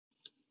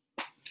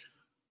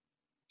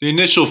The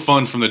initial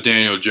fun from the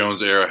Daniel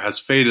Jones era has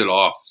faded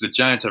off as the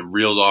Giants have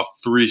reeled off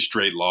 3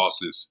 straight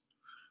losses.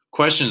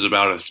 Questions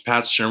about is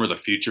Pat Shurmur the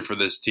future for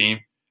this team?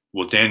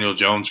 Will Daniel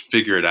Jones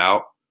figure it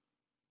out?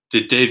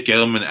 Did Dave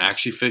Gettleman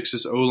actually fix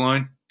this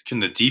O-line?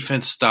 Can the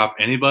defense stop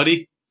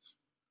anybody?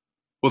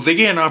 Well, they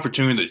get an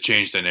opportunity to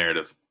change the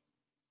narrative.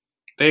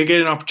 They get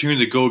an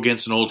opportunity to go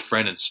against an old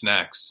friend in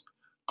Snacks.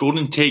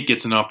 Golden Tate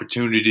gets an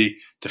opportunity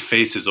to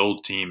face his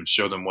old team and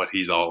show them what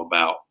he's all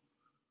about.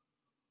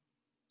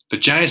 The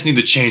Giants need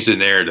to change the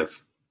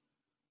narrative.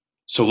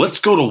 So let's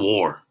go to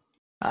war.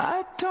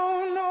 I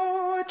don't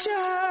know what you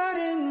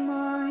had in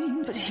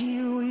mind, but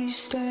here we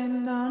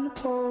stand on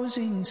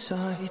opposing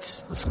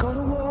sides. Let's go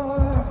to war.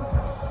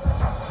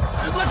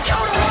 Let's go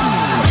to war!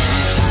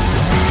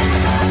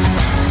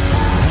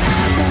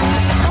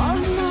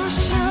 Arm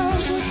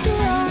ourselves with the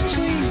wrongs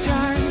we've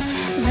done.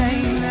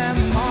 Name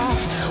them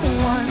off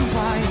one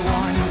by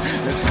one.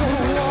 Let's go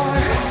to war.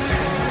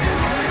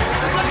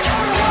 Let's go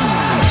to war!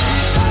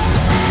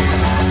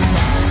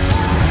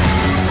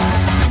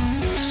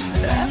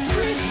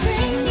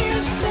 Everything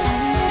you say,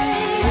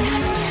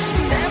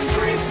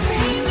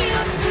 everything you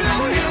do,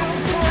 you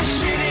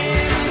push it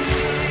in,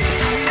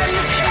 and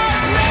you cut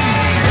me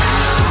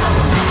down,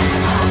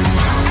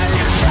 and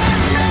you cut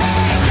me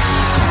down.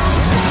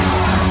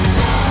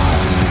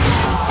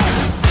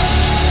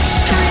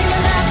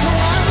 Screaming at the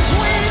ones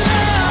we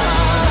love,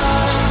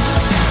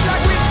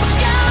 like we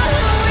forgot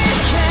who we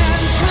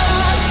can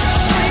trust.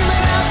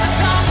 Screaming at the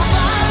top of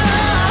our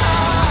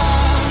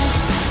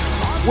lungs.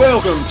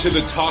 Welcome to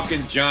the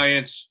Talking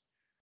Giants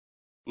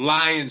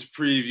Lions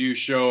preview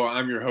show.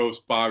 I'm your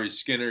host, Bobby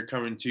Skinner,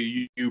 coming to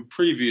you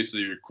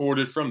previously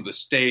recorded from the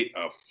state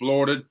of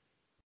Florida.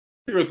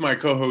 Here with my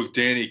co-host,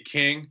 Danny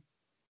King.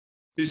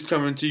 He's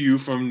coming to you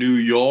from New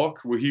York,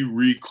 where he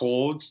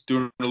records,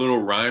 doing a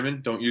little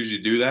rhyming. Don't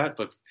usually do that,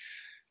 but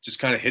just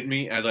kind of hit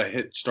me as I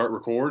hit start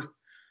record.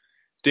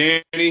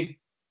 Danny,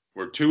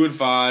 we're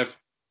 2-5.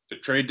 The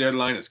trade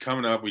deadline is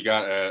coming up. We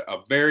got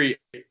a very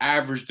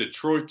average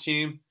Detroit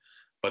team.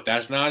 But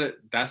that's not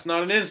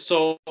an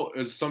insult,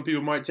 as some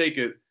people might take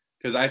it,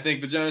 because I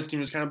think the Giants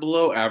team is kind of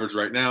below average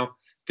right now.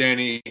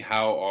 Danny,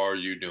 how are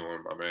you doing,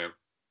 my man?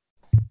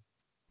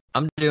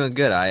 I'm doing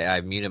good. I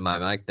muted my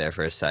mic there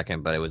for a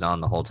second, but it was on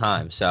the whole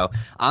time. So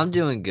I'm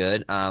doing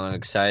good. I'm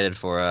excited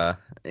for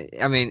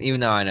even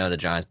though I know the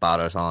Giants bought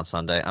us on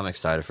Sunday, I'm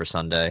excited for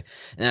Sunday.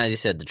 And as you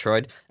said,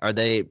 Detroit, are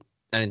they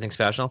anything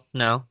special?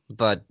 No,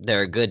 but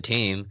they're a good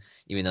team,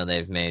 even though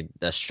they've made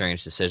a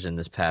strange decision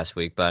this past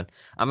week. But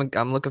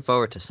I'm looking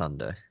forward to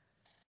Sunday.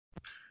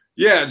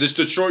 Yeah, this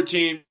Detroit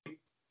team,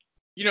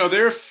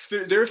 they're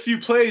a few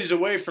plays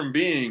away from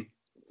being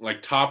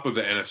like top of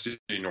the NFC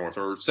North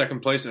or second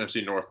place in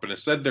NFC North, but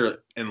instead they're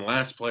in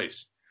last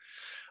place.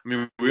 I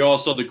mean, we all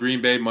saw the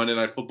Green Bay Monday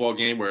Night Football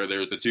game where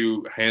there's the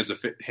 2 hands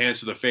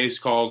to the face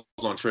calls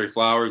on Trey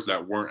Flowers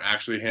that weren't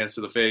actually hands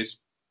to the face.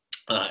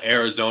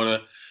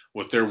 Arizona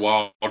with their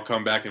wild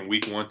comeback in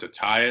week 1 to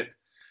tie it.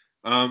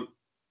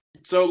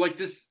 So like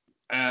this,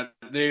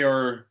 they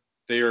are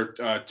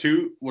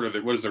 2. What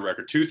is their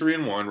record?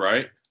 2-3-1,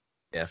 right?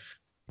 Yeah.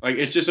 Like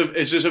it's just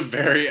a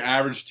very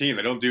average team.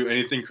 They don't do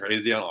anything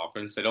crazy on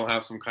offense. They don't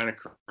have some kind of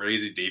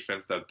crazy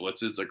defense that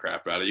blitzes the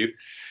crap out of you.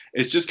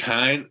 It's just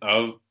kind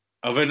of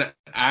an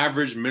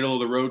average middle of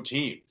the road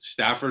team.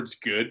 Stafford's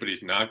good, but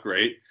he's not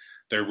great.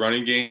 Their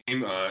running game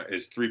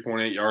is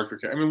 3.8 yards per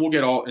carry. I mean, we'll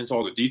get into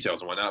all the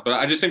details and whatnot, but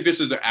I just think this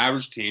is an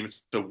average team.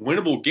 It's a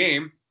winnable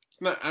game.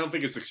 I don't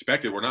think it's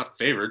expected. We're not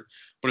favored,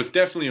 but it's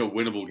definitely a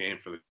winnable game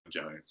for the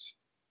Giants.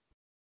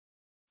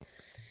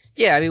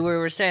 Yeah, I mean, we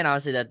were saying,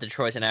 obviously, that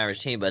Detroit's an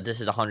average team, but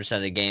this is 100%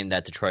 of the game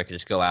that Detroit could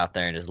just go out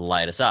there and just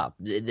light us up.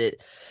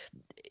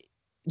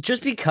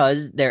 Just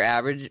because they're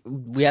average,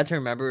 we have to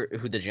remember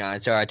who the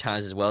Giants are at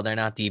times as well. They're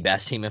not the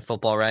best team in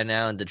football right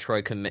now, and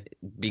Detroit can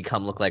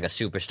look like a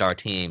superstar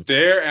team.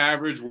 They're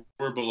average.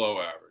 We're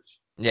below average.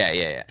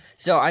 Yeah.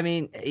 So, I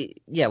mean,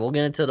 yeah, we'll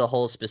get into the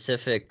whole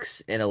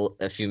specifics in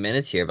a few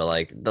minutes here, but,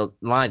 like, the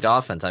Lions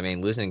offense, I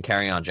mean, losing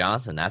Kerryon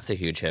Johnson, that's a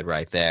huge hit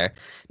right there.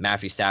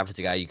 Matthew Stafford's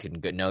a guy you can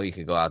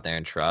go out there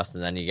and trust,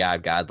 and then you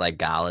got guys like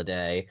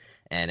Galladay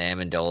and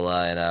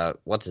Amendola and,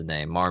 what's his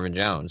name, Marvin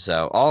Jones.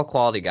 So, all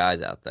quality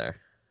guys out there.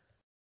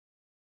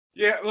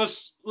 Yeah,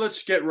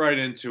 let's get right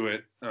into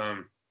it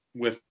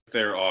with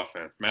their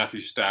offense.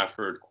 Matthew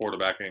Stafford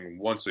quarterbacking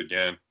once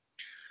again.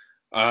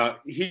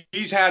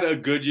 He's had a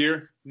good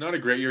year, not a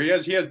great year.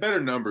 He has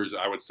better numbers,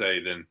 I would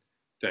say, than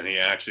he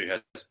actually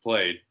has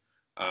played.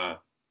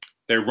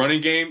 Their running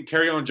game,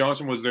 Kerryon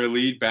Johnson was their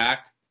lead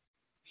back.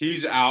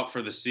 He's out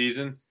for the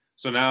season,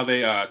 so now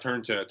they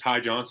turn to Ty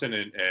Johnson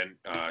and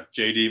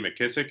J.D.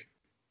 McKissic.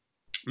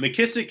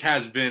 McKissic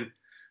has been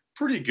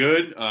pretty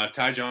good.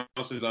 Ty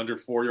Johnson is under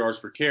 4 yards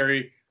per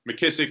carry.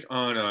 McKissic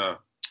on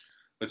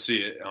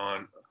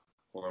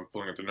hold on,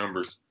 pulling up the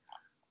numbers.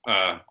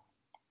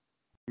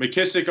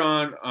 McKissic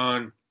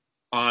on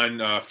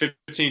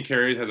 15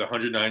 carries has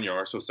 109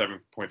 yards, so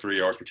 7.3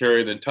 yards per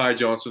carry. Then Ty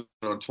Johnson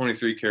on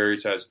 23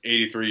 carries has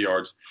 83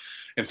 yards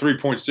and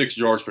 3.6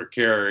 yards per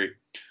carry.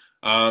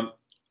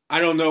 I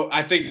don't know.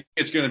 I think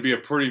it's going to be a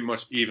pretty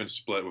much even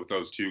split with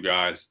those two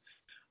guys.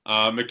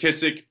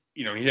 McKissick,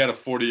 he had a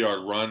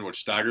 40-yard run,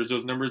 which staggers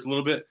those numbers a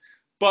little bit.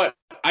 But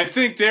I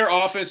think their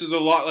offense is a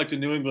lot like the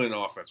New England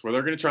offense, where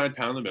they're going to try and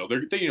pound the middle.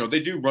 They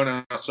do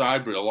run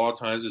outside, but a lot of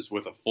times it's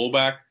with a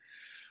fullback.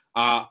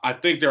 I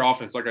think their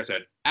offense, like I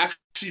said,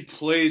 actually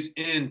plays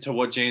into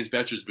what James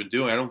Bettcher's been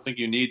doing. I don't think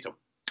you need to,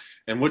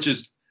 and which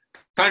is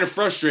kind of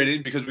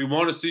frustrating because we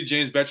want to see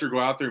James Bettcher go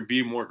out there and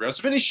be more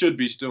aggressive, and he should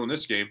be still in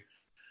this game.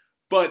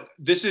 But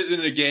this isn't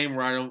a game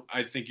where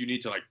I think you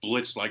need to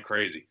blitz like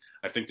crazy.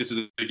 I think this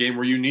is a game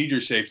where you need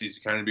your safeties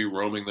to kind of be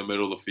roaming the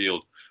middle of the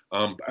field.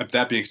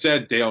 That being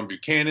said, Dale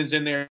Buchanan's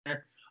in there.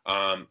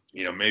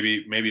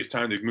 Maybe it's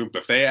time to move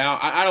Buffet out.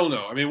 I don't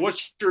know. I mean,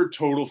 what's your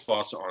total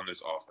thoughts on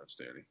this offense,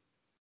 Danny?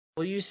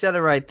 Well, you said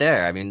it right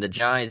there. I mean, the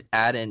Giants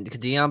add in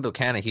Deon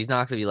Buchanan. He's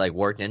not going to be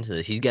worked into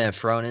this. He's getting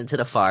thrown into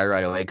the fire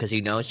right away because he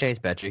knows James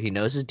Bettcher. He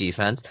knows his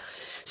defense.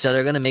 So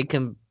they're going to make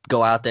him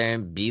go out there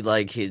and be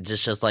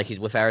just like he's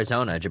with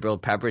Arizona.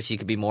 Jabril Peppers, he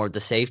could be more of the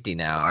safety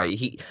now.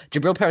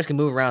 Jabril Peppers can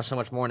move around so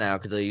much more now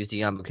because they'll use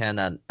Deon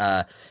Buchanan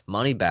that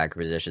money back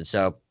position.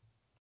 So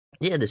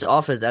yeah, this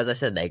offense, as I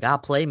said, they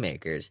got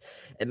playmakers.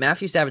 And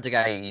Matthew Stafford's a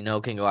guy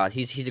can go out.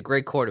 He's a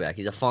great quarterback.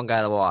 He's a fun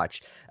guy to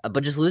watch.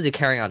 But just losing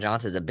Kerryon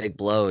Johnson is a big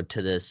blow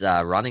to this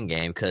running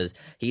game because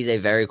he's a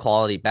very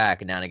quality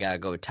back, and now they got to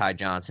go with Ty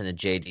Johnson and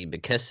J.D.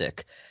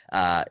 McKissick.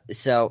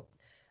 So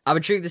I'm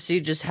intrigued to see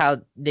just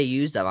how they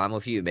use them. I'm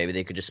with you. Maybe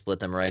they could just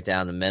split them right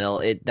down the middle.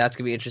 That's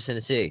going to be interesting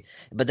to see.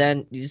 But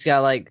then you just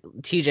got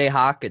T.J.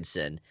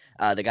 Hawkinson,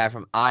 the guy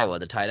from Iowa,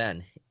 the tight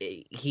end.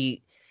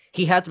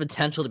 He has the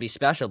potential to be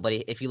special, but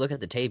if you look at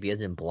the tape, he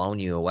hasn't blown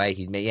you away.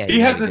 He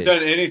hasn't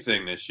done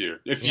anything this year.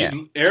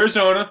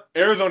 Arizona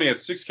had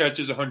 6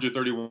 catches,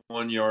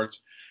 131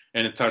 yards,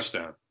 and a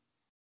touchdown.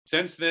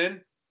 Since then,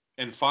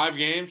 in 5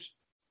 games,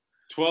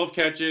 12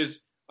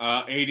 catches,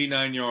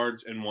 89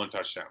 yards, and 1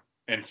 touchdown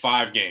in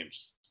 5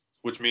 games,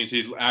 which means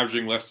he's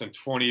averaging less than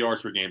 20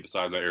 yards per game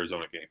besides that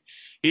Arizona game.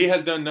 He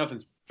has done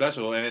nothing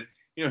special, and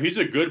he's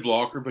a good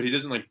blocker, but he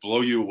doesn't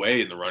blow you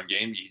away in the run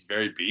game. He's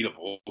very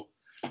beatable.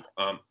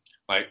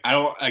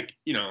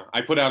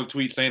 I put out a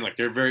tweet saying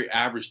they're a very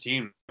average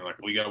team.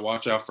 We got to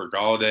watch out for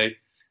Galladay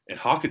and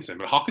Hawkinson,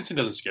 but Hawkinson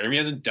doesn't scare me.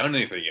 He hasn't done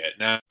anything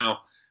yet. Now,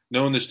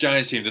 knowing this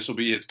Giants team, this will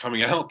be his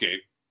coming out game.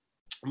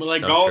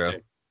 But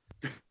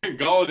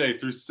Galladay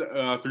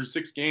through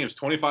 6 games,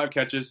 25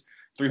 catches,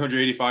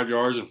 385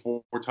 yards, and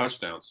 4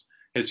 touchdowns.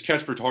 His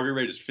catch per target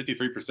rate is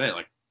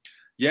 53%.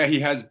 He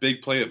has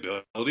big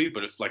playability,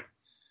 but it's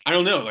I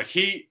don't know.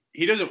 He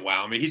doesn't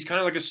wow me. He's kind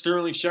of like a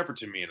Sterling Shepard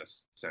to me in a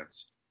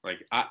sense.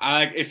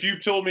 If you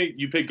told me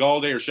you pick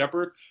Galladay or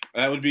Shepard,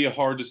 that would be a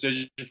hard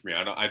decision for me.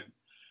 I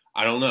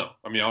don't know.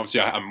 I mean,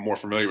 obviously I'm more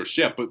familiar with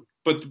Shep,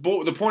 but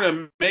the point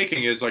I'm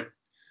making is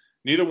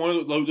neither one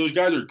of those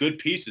guys are good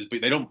pieces,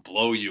 but they don't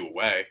blow you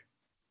away.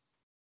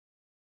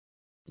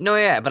 No,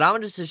 yeah, but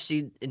I'm just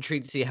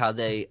intrigued to see how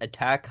they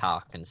attack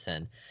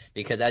Hawkinson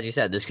because, as you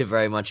said, this could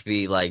very much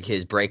be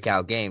his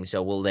breakout game.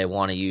 So will they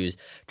want to use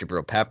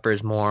Jabril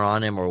Peppers more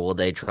on him, or will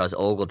they trust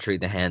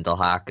Ogletree to handle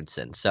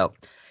Hawkinson? So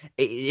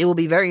it will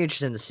be very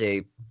interesting to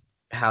see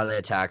how they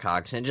attack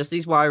Hawkinson. Just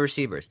these wide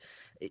receivers,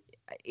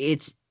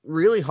 it's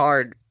really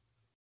hard.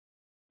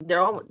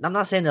 I'm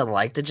not saying they're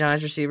like the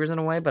Giants receivers in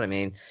a way, but I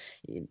mean,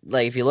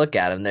 if you look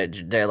at them,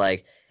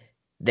 they're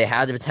they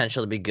have the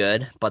potential to be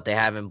good, but they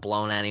haven't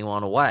blown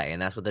anyone away,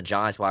 and that's what the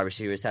Giants wide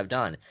receivers have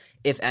done.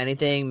 If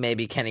anything,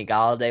 maybe Kenny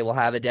Galladay will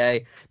have a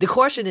day. The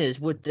question is,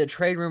 with the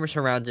trade rumors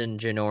surrounding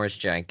Janoris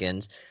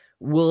Jenkins,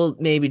 will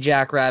maybe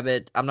Jack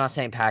Rabbit, I'm not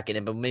saying pack it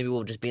in, but maybe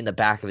will just be in the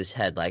back of his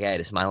head, hey,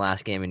 this is my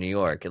last game in New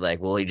York.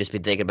 Will he just be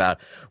thinking about,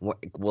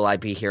 will I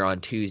be here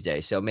on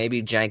Tuesday? So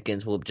maybe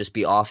Jenkins will just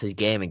be off his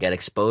game and get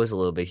exposed a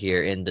little bit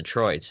here in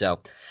Detroit.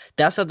 So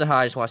that's something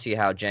I just want to see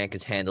how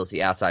Jenkins handles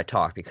the outside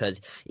talk, because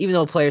even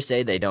though players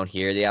say they don't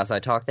hear the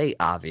outside talk, they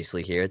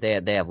obviously hear it.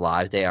 They have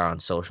lives. They are on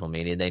social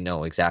media. They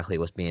know exactly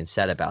what's being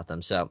said about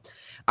them. So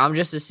I'm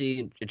just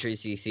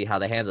intrigued to see how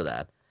they handle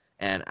that.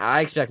 And I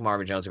expect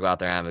Marvin Jones to go out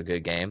there and have a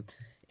good game.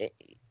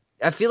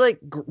 I feel like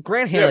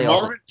Grant Haley. Yeah,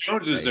 Marvin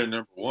Jones is their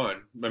number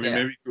one. I mean,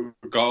 maybe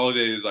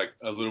Galladay is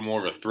a little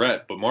more of a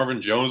threat, but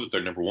Marvin Jones is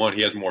their number one.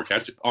 He has more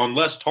catches on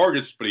less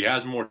targets, but he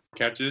has more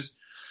catches.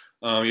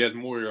 He has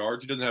more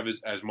yards. He doesn't have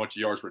as much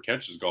yards per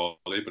catch as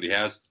Galladay, but he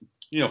has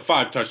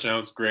 5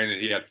 touchdowns.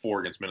 Granted, he had 4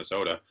 against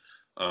Minnesota.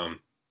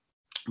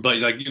 But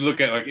you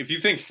look at if you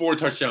think 4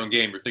 touchdown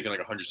game, you're thinking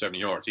 170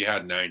 yards. He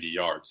had 90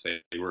 yards.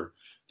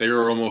 They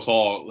were almost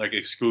all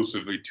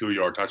exclusively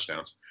 2-yard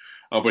touchdowns.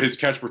 But his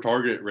catch per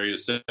target rate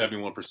is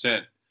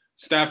 71%.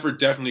 Stafford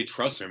definitely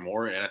trusts him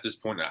more, and at this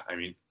point, I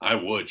mean, I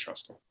would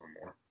trust him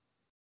more.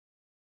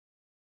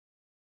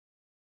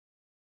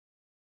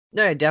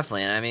 No,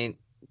 definitely. And I mean,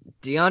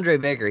 DeAndre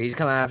Baker, he's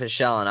coming out of his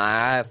shell, and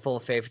I have full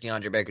faith in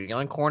DeAndre Baker. The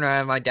only corner I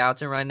have my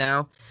doubts in right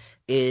now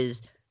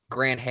is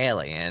Grant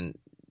Haley. And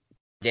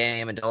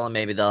Danny Amendola,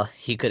 maybe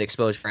he could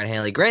expose Grant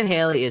Haley. Grant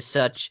Haley is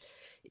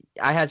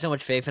I had so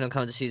much faith in him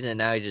coming this season, and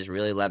now he just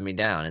really let me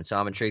down. And so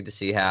I'm intrigued to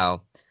see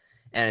how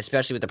And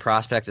especially with the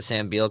prospect of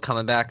Sam Beal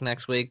coming back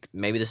next week,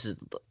 maybe this is,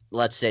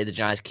 let's say the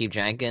Giants keep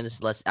Jenkins.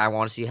 I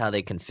want to see how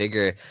they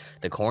configure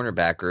the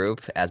cornerback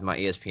group as my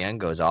ESPN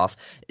goes off.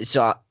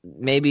 So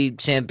maybe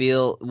Sam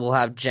Beal will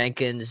have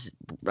Jenkins,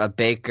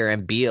 Baker,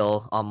 and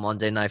Beal on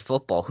Monday Night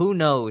Football. Who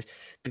knows?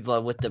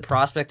 But with the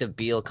prospect of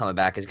Beal coming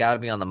back, it's got to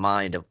be on the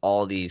mind of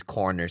all these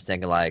corners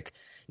thinking like,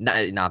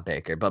 not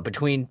Baker, but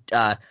between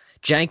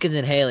Jenkins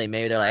and Haley,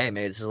 maybe they're like, hey,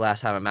 maybe this is the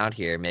last time I'm out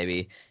here.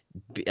 Maybe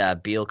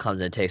Beal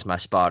comes in and takes my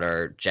spot,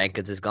 or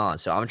Jenkins is gone.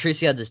 So I'm intrigued to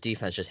see how this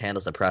defense just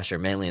handles the pressure,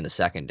 mainly in the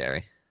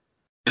secondary.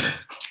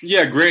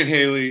 Yeah, Grant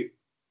Haley,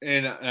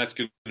 and that's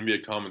going to be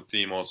a common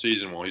theme all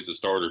season while he's a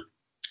starter.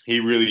 He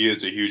really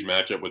is a huge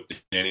matchup with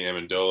Danny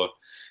Amendola.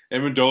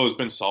 Amendola has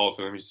been solid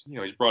for him.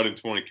 He's brought in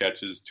 20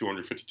 catches,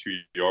 252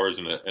 yards,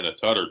 and a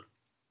tutter.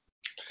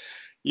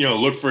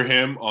 Look for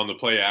him on the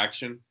play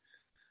action.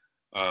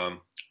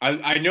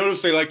 I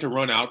noticed they like to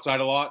run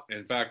outside a lot.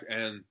 In fact,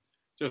 and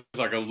just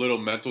like a little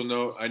mental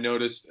note, I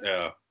noticed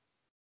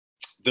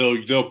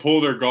they'll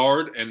pull their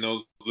guard and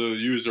they'll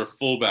use their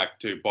fullback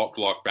to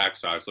block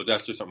backside. So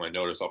that's just something I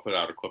noticed. I'll put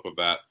out a clip of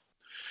that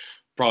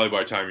probably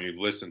by the time you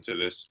listen to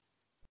this.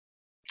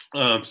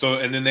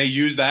 And then they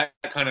use that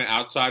kind of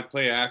outside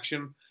play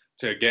action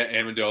to get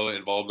Amendola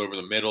involved over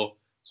the middle.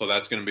 So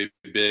that's going to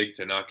be big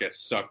to not get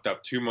sucked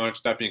up too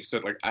much. That being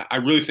said, I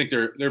really think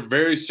they're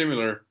very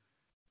similar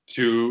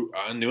to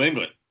New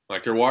England.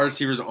 Like their wide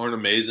receivers aren't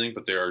amazing,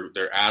 but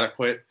they're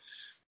adequate.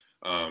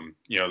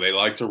 They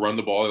like to run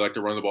the ball. They like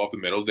to run the ball up the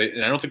middle.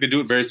 And I don't think they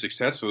do it very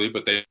successfully,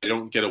 but they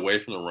don't get away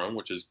from the run,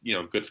 which is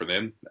good for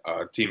them.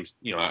 Teams,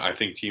 I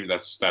think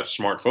that's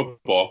smart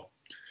football.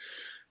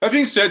 That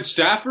being said,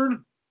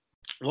 Stafford,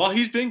 while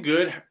he's been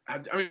good, I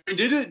mean,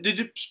 did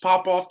it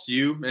pop off to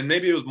you? And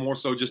maybe it was more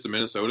so just the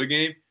Minnesota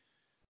game,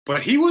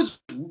 but he was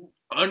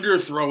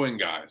underthrowing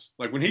guys.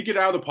 Like when he'd get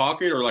out of the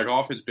pocket or like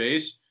off his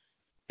base,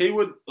 he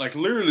would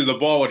literally the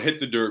ball would hit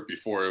the dirt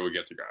before it would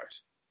get to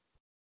guys.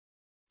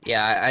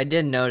 Yeah, I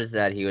did notice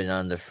that he was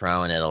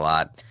underthrowing it a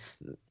lot.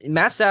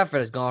 Matt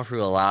Stafford has gone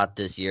through a lot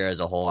this year as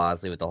a whole,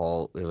 honestly,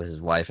 with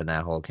his wife and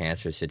that whole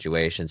cancer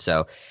situation.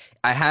 So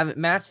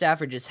Matt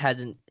Stafford just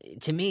hasn't,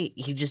 to me,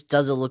 he just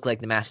doesn't look like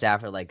the Matt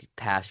Stafford like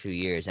past few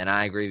years. And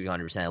I agree with you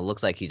 100%. It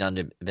looks like he's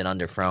been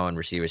underthrowing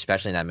receivers,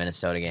 especially in that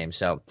Minnesota game.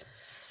 So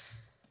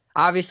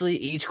obviously,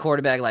 each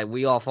quarterback, like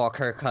we all thought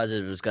Kirk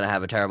Cousins was going to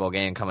have a terrible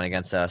game coming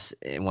against us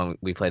when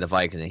we played the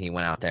Vikings, and he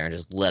went out there and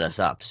just lit us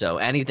up. So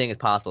anything is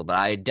possible, but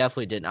I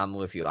definitely didn't. I'm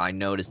with you. I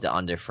noticed the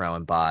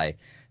underthrowing by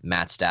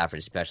Matt Stafford,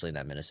 especially in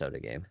that Minnesota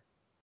game.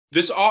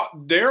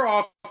 Their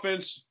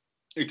offense,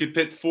 it could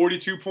put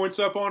 42 points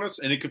up on us,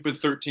 and it could put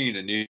 13,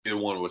 and neither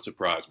one would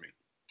surprise me.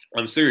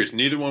 I'm serious.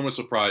 Neither one would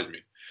surprise me.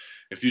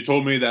 If you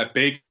told me that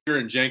Baker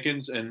and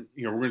Jenkins, and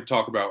we're going to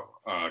talk about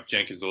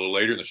Jenkins a little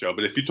later in the show,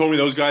 but if you told me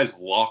those guys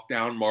locked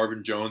down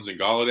Marvin Jones and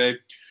Golladay,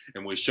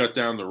 and we shut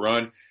down the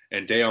run,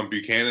 and Dejon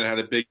Buchanan had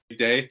a big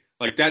day,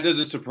 like that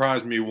doesn't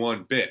surprise me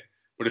one bit.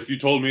 But if you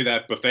told me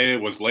that Buffet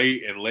was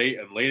late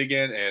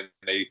again, and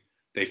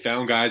they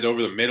found guys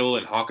over the middle,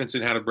 and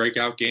Hawkinson had a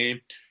breakout game,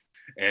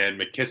 and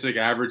McKissick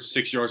averaged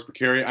 6 yards per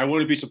carry, I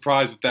wouldn't be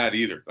surprised with that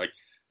either. Like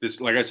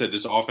I said,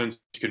 this offense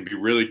can be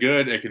really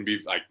good. It can be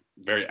like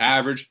very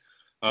average.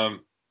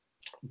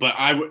 But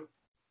I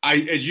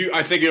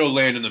think it'll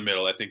land in the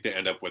middle. I think they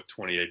end up with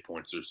 28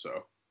 points or so.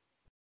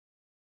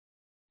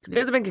 It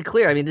hasn't been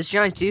clear. I mean, this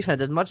Giants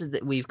defense, as much as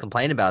we've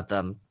complained about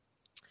them,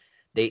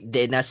 they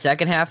in that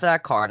second half of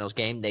that Cardinals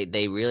game,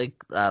 they really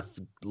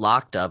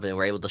locked up and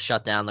were able to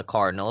shut down the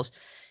Cardinals.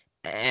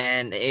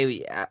 And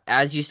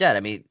as you said,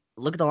 I mean,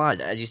 look at the lines.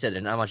 As you said,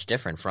 they're not much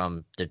different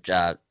from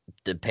the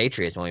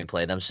Patriots when we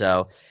played them.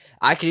 So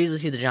I could easily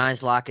see the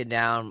Giants locking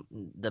down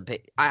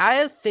I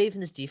have faith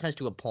in this defense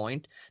to a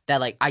point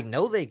that, I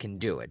know they can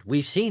do it.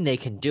 We've seen they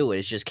can do it.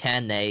 It's just,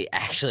 can they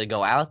actually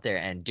go out there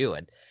and do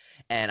it?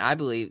 And I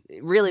believe,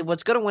 really,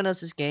 what's going to win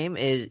us this game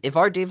is if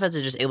our defense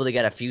is just able to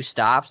get a few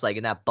stops, like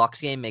in that Bucs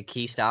game, make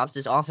key stops,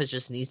 this offense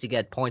just needs to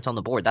get points on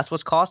the board. That's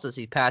what's cost us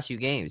these past few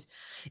games.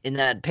 In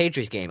that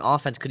Patriots game,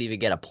 offense could even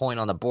get a point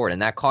on the board. In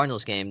that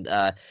Cardinals game,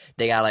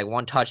 they got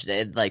one touch,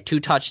 two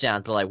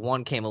touchdowns, but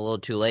one came a little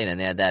too late, and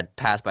they had that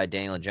pass by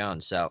Daniel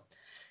Jones. So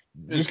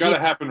it's got to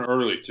happen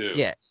early too.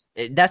 Yeah.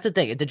 That's the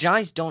thing. If the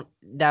Giants don't,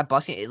 that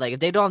Bucs game, if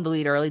they don't have the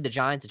lead early, the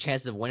Giants, the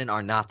chances of winning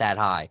are not that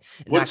high.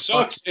 And what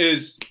sucks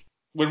is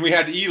when we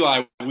had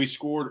Eli, we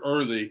scored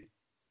early,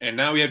 and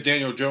now we have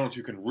Daniel Jones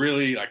who can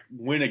really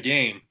win a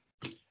game,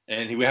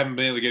 and we haven't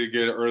been able to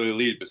get an early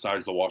lead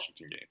besides the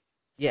Washington game.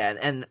 Yeah,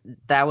 and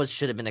that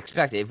should have been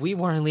expected. If we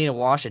weren't leading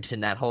Washington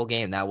that whole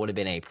game, that would have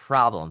been a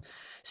problem.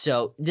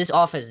 So this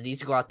offense needs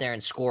to go out there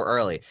and score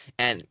early,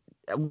 and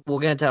we'll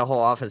get into the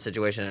whole offense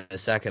situation in a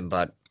second,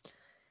 but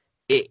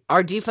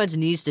our defense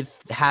needs to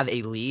have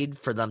a lead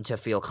for them to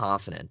feel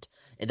confident.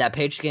 In that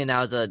Patriots game, that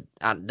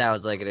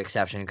was an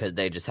exception because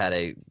they just had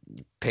a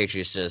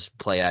Patriots just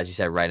play, as you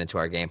said, right into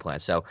our game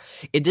plan. So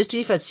if this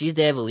defense sees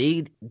they have a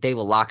lead, they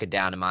will lock it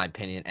down, in my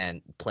opinion,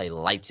 and play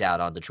lights out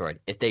on Detroit.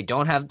 If they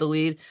don't have the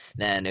lead,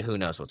 then who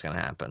knows what's going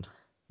to happen.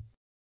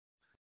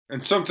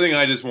 And something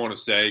I just want to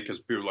say, because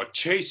people are like,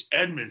 Chase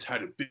Edmonds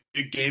had a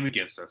big game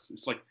against us.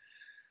 It's like,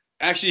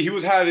 actually, he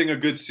was having a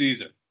good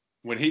season.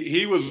 When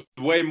he was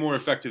way more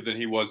effective than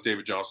he was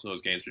David Johnson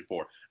those games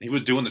before. And he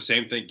was doing the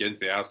same thing, getting to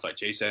the outside.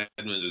 Chase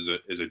Edmonds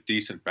is a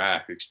decent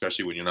back,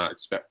 especially when you're not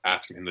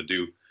asking him to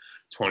do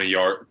 20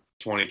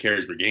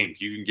 carries per game.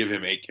 If you can give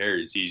him 8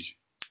 carries, he's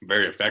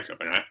very effective.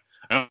 And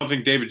I don't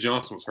think David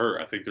Johnson was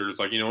hurt. I think they're just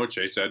like, you know what,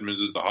 Chase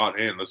Edmonds is the hot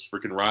hand. Let's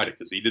freaking ride it,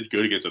 because he did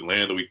good against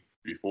Atlanta the week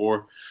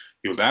before.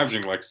 He was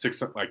averaging like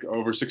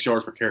over 6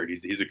 yards per carry.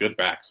 He's a good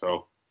back.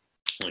 So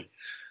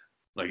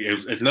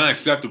it's not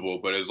acceptable,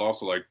 but it's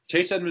also like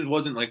Chase Edmonds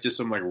wasn't like just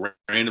some like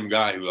random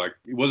guy who like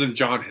it wasn't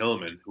John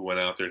Hillman who went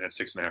out there and had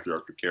 6.5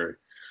 yards per carry.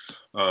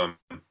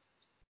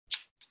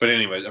 But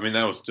anyways, I mean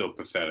that was still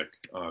pathetic.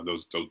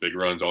 Those big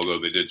runs, although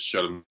they did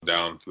shut them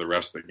down for the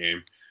rest of the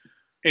game.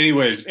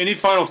 Anyways, any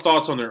final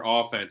thoughts on their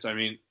offense? I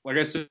mean, like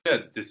I said,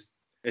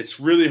 it's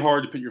really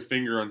hard to put your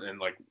finger on and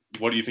like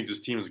what do you think this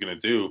team is going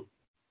to do?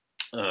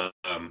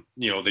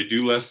 They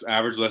do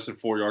average less than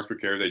 4 yards per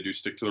carry. They do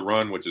stick to the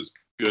run, which is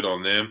good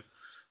on them.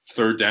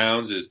 Third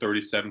downs is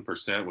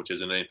 37%, which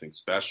isn't anything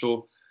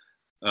special.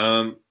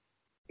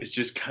 It's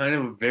just kind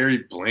of a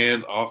very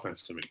bland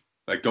offense to me.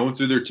 Like going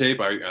through their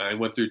tape, I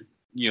went through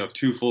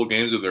 2 full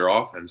games of their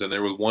offense, and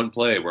there was one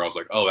play where I was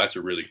like, oh, that's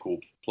a really cool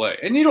play.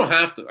 And you don't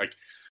have to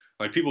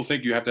like people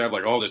think you have to have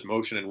like all this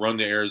motion and run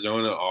the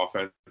Arizona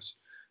offense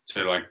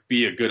to like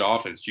be a good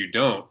offense. You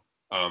don't.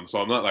 So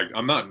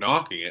I'm not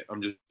knocking it.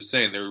 I'm just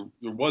saying there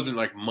wasn't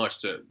like much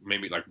to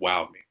maybe like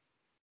wow me.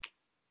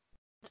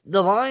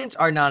 The Lions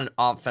are not an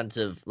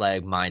offensive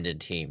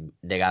minded team.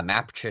 They got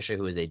Matt Patricia,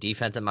 who is a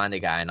defensive minded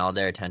guy, and all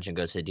their attention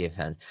goes to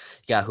defense.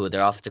 You got who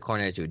their offensive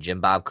coordinator to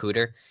Jim Bob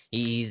Cooter.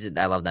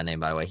 I love that name,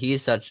 by the way.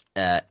 He's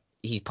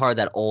part of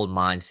that old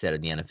mindset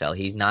of the NFL.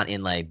 He's not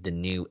in like the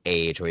new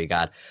age where you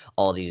got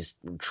all these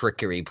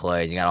trickery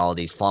plays, you got all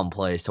these fun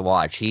plays to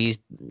watch. He's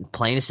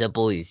plain and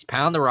simple. He's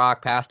pound the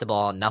rock, pass the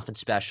ball, nothing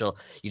special.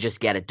 You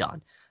just get it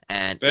done.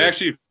 And they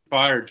actually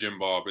fired Jim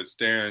Bob. It's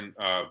Darren.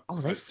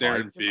 It's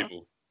Darren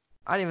Beeble.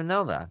 I didn't even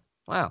know that.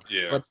 Wow.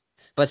 Yeah.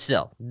 But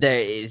still, there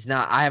is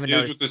not. I haven't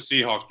noticed. He was with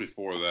the Seahawks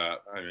before that.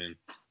 I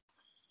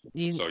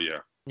mean, so yeah.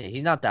 Yeah,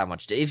 he's not that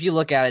much. If you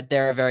look at it,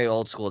 they're a very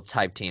old school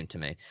type team to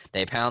me.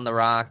 They pound the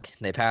rock,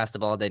 they pass the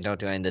ball, they don't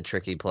do any of the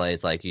tricky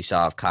plays like you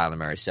saw of Kyler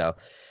Murray. So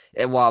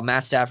while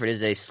Matt Stafford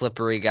is a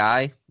slippery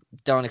guy,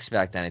 don't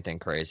expect anything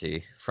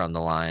crazy from the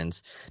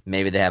Lions.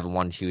 Maybe they have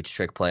one huge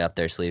trick play up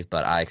their sleeve,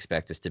 but I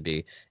expect this to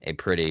be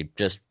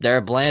they're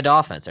a bland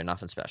offense. They're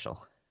nothing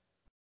special.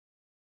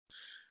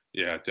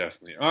 Yeah,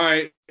 definitely. All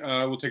right,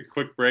 we'll take a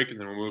quick break, and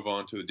then we'll move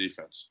on to the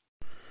defense.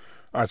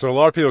 All right, so a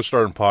lot of people are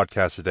starting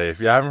podcasts today. If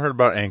you haven't heard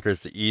about Anchor,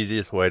 it's the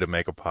easiest way to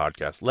make a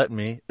podcast. Let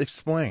me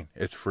explain.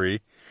 It's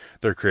free.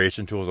 Their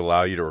creation tools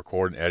allow you to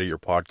record and edit your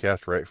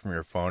podcast right from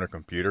your phone or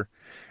computer.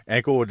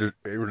 Anchor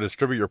will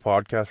distribute your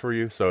podcast for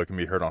you so it can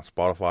be heard on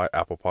Spotify,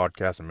 Apple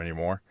Podcasts, and many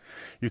more.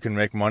 You can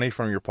make money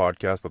from your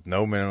podcast with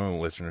no minimum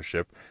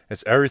listenership.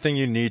 It's everything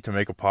you need to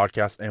make a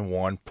podcast in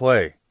one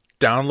play.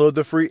 Download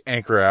the free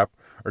Anchor app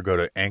or go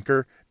to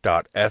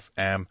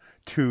anchor.fm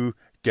to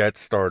get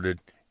started.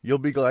 You'll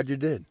be glad you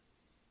did.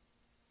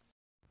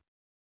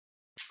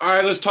 All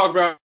right, let's talk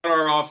about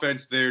our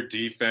offense, their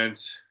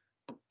defense.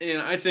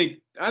 And I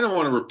don't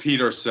want to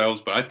repeat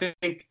ourselves, but I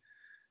think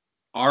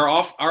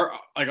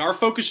our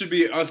focus should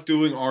be us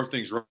doing our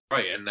things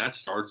right, and that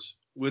starts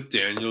with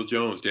Daniel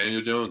Jones.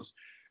 Daniel Jones,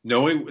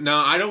 now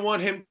I don't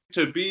want him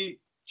to be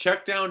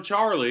check down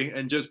Charlie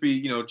and just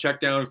be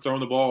check down throwing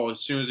the ball as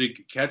soon as he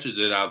catches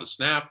it out of the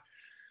snap.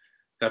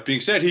 That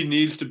being said, he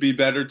needs to be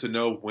better to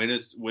know when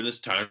it's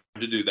time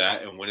to do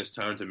that and when it's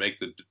time to make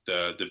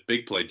the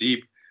big play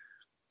deep.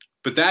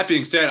 But that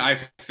being said, I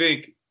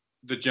think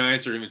the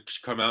Giants are going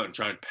to come out and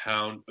try and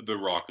pound the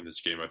rock in this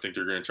game. I think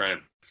they're going to try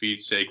and feed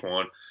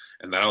Saquon,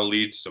 and that'll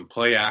lead to some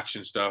play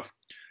action stuff.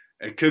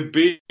 It could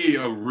be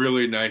a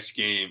really nice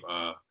game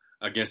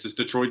against this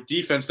Detroit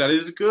defense that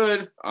is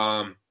good.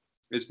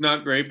 It's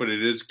not great, but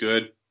it is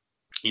good.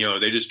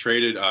 They just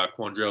traded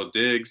Quandrell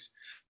Diggs.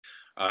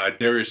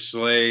 Darius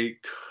Slay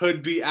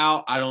could be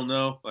out. I don't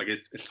know.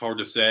 It's hard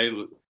to say.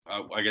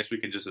 I guess we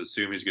can just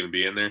assume he's going to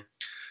be in there.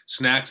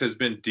 Snacks has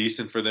been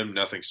decent for them,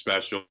 nothing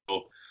special.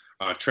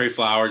 Trey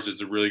Flowers is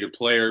a really good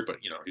player, but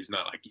I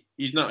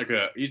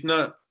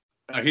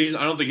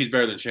don't think he's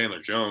better than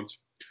Chandler Jones.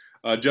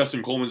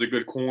 Justin Coleman's a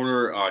good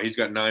corner. He's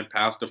got 9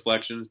 pass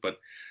deflections, but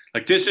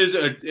this is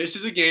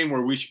a game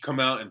where we should come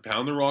out and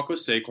pound the rock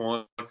with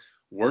Saquon,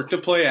 work the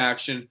play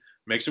action,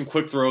 make some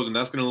quick throws, and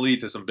that's going to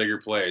lead to some bigger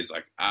plays.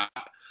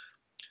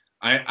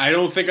 I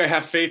don't think I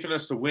have faith in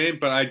us to win,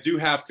 but I do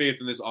have faith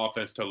in this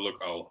offense to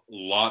look a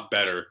lot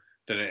better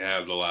than it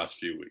has the last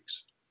few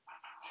weeks.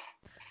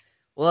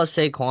 Well, as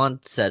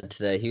Saquon said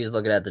today, he was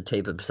looking at the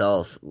tape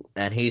himself,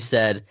 and he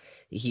said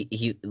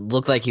he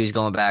looked like he was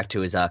going back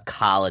to his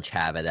college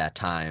habit at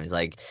times.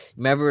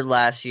 Remember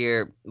last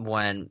year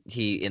when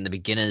in the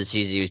beginning of the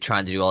season, he was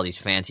trying to do all these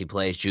fancy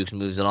plays, juke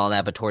moves and all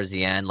that, but towards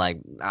the end, I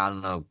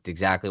don't know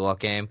exactly what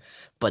game,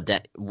 but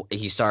that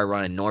he started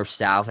running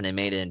north-south, and it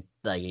made it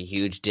like a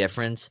huge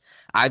difference.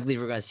 I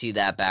believe we're going to see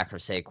that back from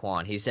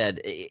Saquon. He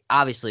said,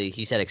 obviously,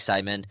 he said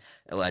excitement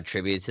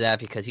attributed to that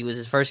because he was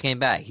his first game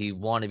back. He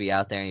wanted to be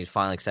out there, and he was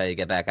finally excited to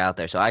get back out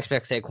there. So I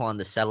expect Saquon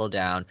to settle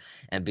down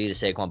and be the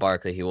Saquon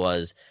Barkley he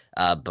was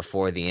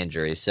before the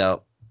injury.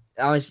 So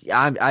I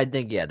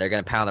think, yeah, they're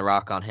going to pound the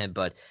rock on him,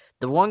 but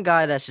the one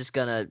guy that's just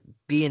going to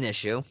be an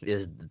issue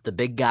is the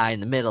big guy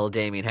in the middle,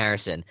 Damian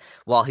Harrison.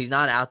 While he's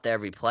not out there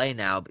every play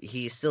now,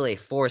 he's still a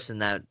force in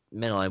that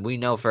middle, and we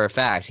know for a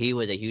fact he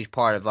was a huge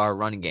part of our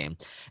running game.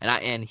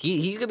 And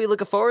he's going to be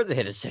looking forward to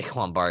hitting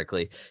Saquon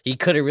Barkley. He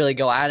couldn't really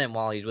go at him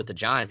while he's with the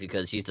Giants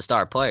because he's the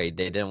star player.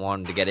 They didn't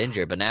want him to get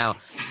injured. But now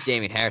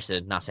Damian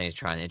Harrison, not saying he's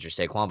trying to injure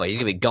Saquon, but he's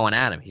going to be going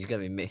at him. He's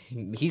going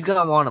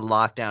to want to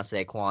lock down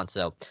Saquon.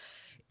 So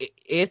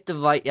if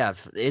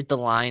the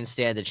Lions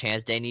stand a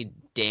chance, they need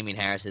Damian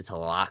Harrison to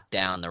lock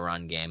down the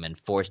run game and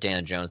force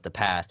Daniel Jones to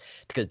pass.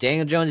 Because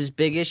Daniel Jones'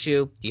 big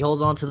issue, he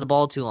holds on to the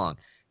ball too long.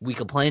 We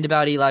complained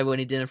about Eli when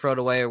he didn't throw it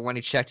away or when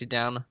he checked it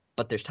down,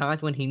 but there's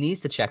times when he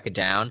needs to check it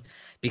down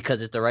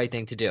because it's the right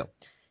thing to do.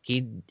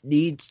 He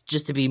needs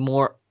just to be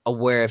more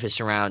aware of his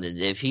surroundings.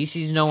 If he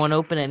sees no one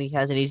open and he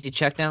has an easy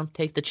check down,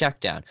 take the check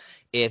down.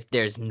 If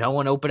there's no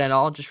one open at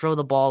all, just throw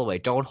the ball away.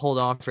 Don't hold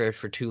on for it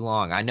for too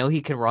long. I know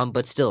he can run,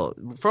 but still,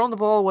 throwing the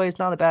ball away is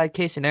not a bad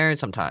case scenario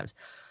sometimes.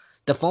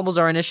 The fumbles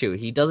are an issue.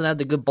 He doesn't have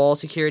the good ball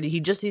security. He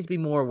just needs to be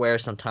more aware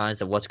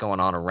sometimes of what's going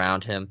on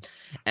around him.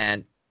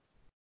 And,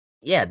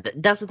 yeah,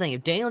 that's the thing.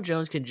 If Daniel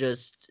Jones can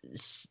just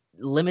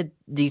limit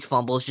these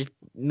fumbles, just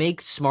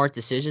make smart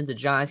decisions, the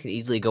Giants can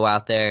easily go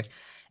out there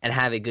and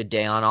have a good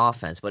day on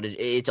offense. But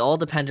it's all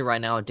dependent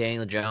right now on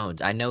Daniel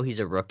Jones. I know he's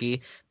a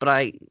rookie,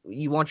 but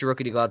you want your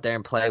rookie to go out there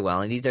and play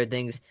well. And these are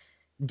things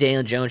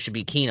Daniel Jones should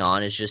be keen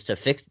on, is just to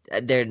fix.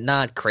 They're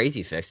not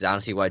crazy fixes. I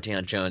don't see why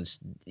Daniel Jones,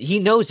 he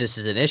knows this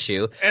is an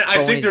issue. And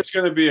I think there's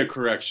going to be a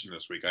correction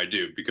this week. I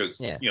do, because,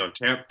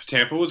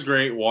 Tampa was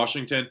great.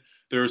 Washington,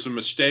 there were some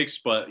mistakes,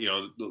 but,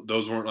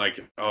 those weren't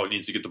like, oh, it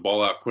needs to get the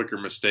ball out quicker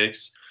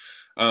mistakes.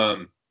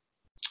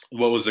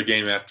 What was the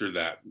game after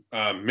that?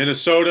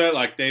 Minnesota,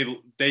 like they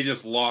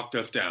just locked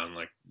us down.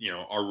 Like,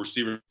 our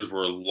receivers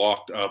were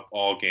locked up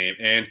all game,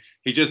 and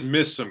he just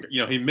missed some.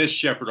 He missed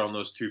Shepard on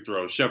those two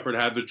throws. Shepard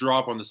had the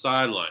drop on the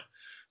sideline,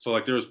 so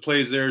like there was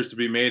plays there to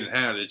be made and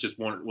had. It just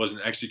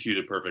wasn't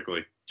executed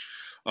perfectly.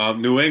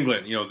 New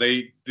England,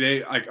 they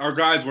like our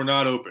guys were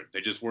not open.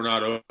 They just were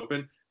not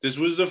open. This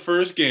was the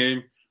first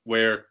game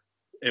where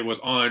it was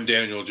on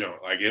Daniel Jones.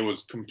 Like, it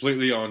was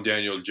completely on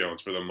Daniel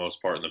Jones for the most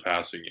part in the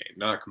passing game.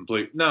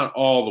 Not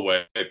all the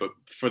way, but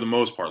for the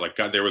most part. Like,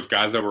 there was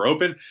guys that were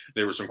open.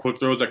 There were some quick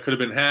throws that could have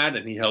been had,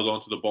 and he held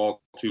on to the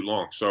ball too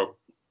long. So,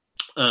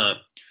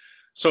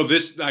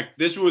 this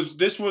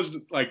was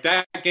like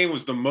that game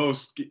was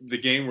the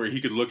game where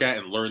he could look at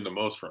and learn the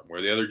most from.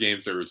 Where the other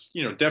games, there was,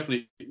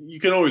 definitely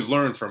you can always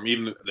learn from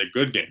even the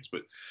good games,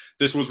 but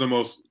this was the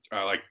most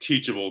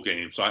teachable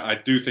game. So I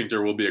do think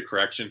there will be a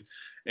correction.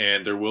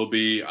 And there will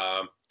be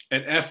an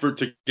effort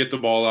to get the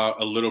ball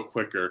out a little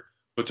quicker,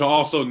 but to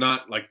also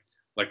not like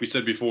we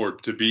said before,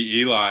 to be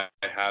Eli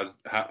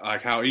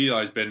like how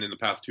Eli's been in the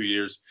past 2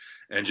 years,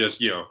 and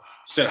just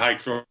set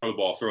hike, throw the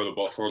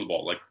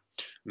ball. Like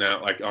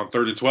now, like on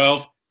 3rd and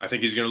 12, I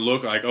think he's going to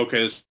look like,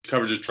 okay, this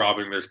coverage is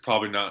dropping. There's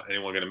probably not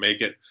anyone going to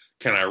make it.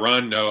 Can I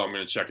run? No, I'm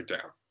going to check it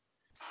down.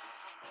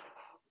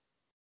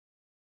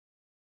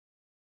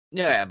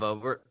 Yeah,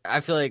 but I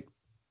feel like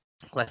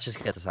let's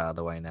just get this out of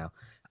the way now.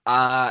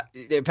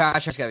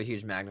 Patrick's got a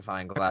huge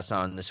magnifying glass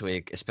on this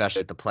week, especially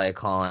with the play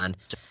calling.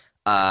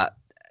 What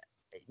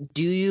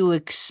do you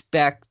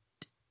expect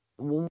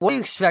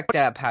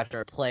that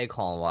Patrick play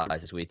calling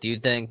wise this week? Do you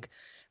think?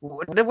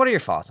 What are your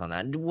thoughts on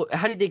that?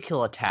 How do you think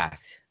he'll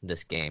attack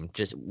this game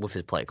just with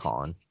his play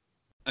calling?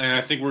 And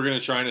I think we're going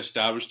to try and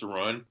establish the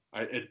run.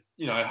 I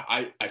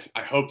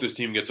hope this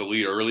team gets a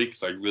lead early,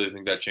 because I really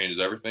think that changes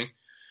everything.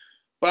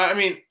 But I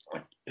mean,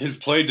 his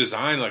play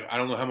design, I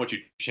don't know how much you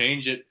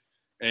change it.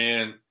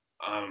 And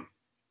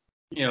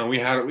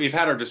we've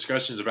had our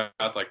discussions about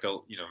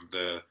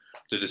the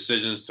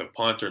decisions to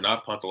punt or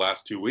not punt the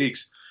last 2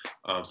 weeks.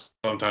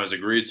 Sometimes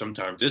agreed,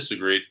 sometimes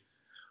disagreed.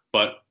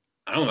 But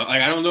I don't know.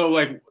 I don't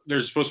know.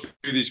 There's supposed to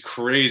be these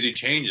crazy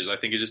changes. I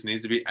think it just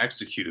needs to be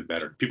executed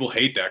better. People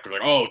hate that because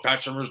oh,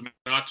 Pat Shurmur's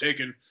not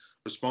taking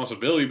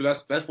responsibility,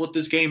 but that's what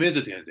this game is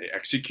at the end of the day.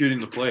 Executing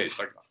the plays.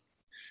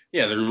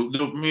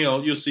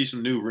 You'll see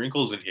some new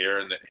wrinkles in here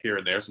and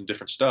there, some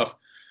different stuff.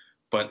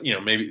 But,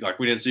 maybe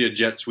we didn't see a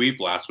jet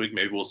sweep last week.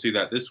 Maybe we'll see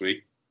that this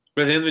week.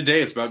 But at the end of the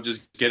day, it's about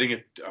just getting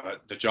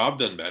the job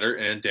done better.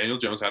 And Daniel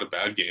Jones had a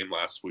bad game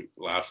last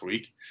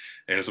week.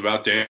 And it's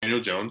about Daniel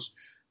Jones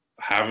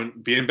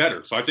being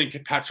better. So I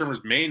think Pat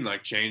Shurmur's main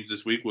change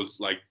this week was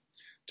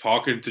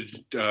talking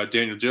to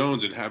Daniel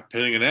Jones and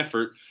putting an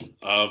effort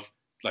of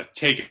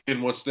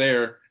taking what's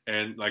there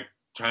and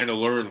trying to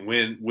learn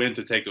when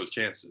to take those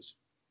chances.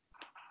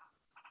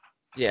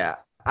 Yeah,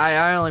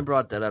 I only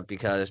brought that up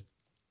because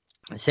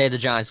say the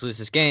Giants lose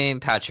this game,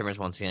 Pat Shimmer's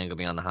once again going to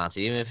be on the hot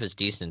seat, even if it's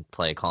decent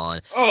play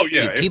calling. Oh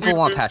yeah, People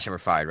want Pat Shimmer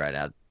fired right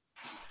now.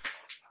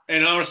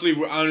 And honestly,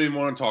 I don't even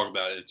want to talk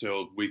about it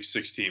until week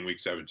 16, week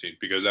 17,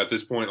 because at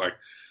this point, like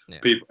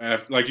people,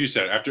 like you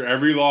said, after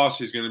every loss,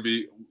 they're going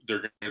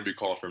to be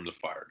calling for him to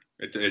fire.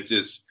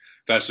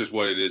 That's just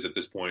what it is at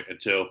this point.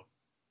 Until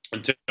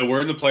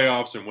we're in the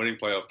playoffs and winning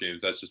playoff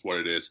games, that's just what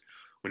it is.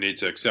 We need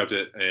to accept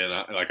it, and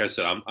like I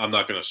said, I'm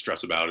not going to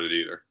stress about it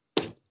either.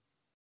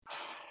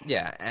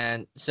 Yeah,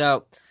 and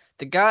so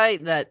the guy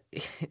that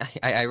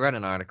I read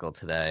an article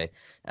today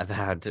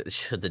about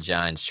should the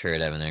Giants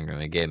trade Evan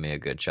Ingram. It gave me a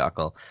good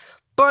chuckle.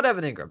 But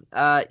Evan Ingram,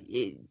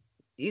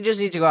 you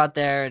just need to go out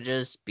there and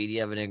just beat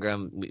Evan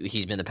Ingram.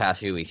 He's been the past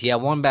few weeks. He had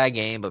one bad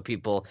game, but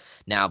people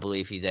now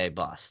believe he's a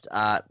bust.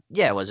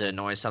 Yeah, was it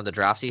annoying some of the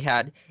drops he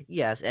had?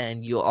 Yes,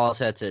 and you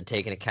also had to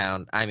take into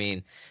account, I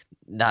mean,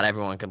 not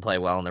everyone can play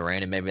well in the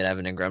rain, and maybe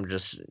Evan Ingram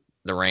just,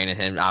 the rain and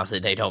him, obviously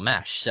they don't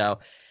mesh. So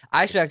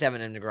I expect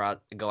Evan Ingram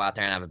to go out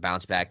there and have a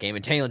bounce-back game.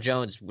 And Daniel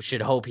Jones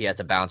should hope he has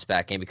a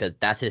bounce-back game because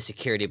that's his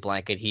security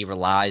blanket. He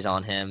relies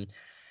on him.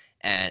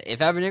 And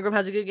if Evan Ingram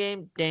has a good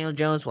game, Daniel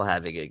Jones will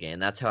have a good game.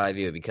 That's how I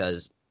view it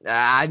because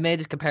I've made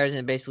this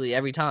comparison basically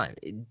every time.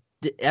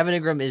 Evan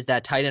Ingram is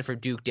that tight end for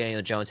Duke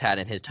Daniel Jones had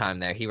in his time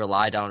there. He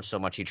relied on him so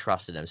much he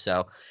trusted him.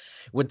 So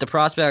with the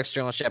prospect of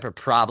Sterling Shepard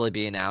probably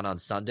being out on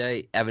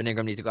Sunday, Evan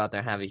Ingram needs to go out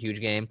there and have a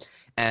huge game.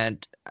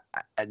 And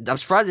I'm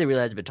surprised they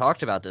really hasn't been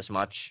talked about this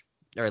much,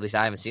 or at least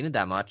I haven't seen it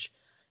that much.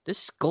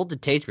 This is Golden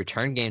Tate's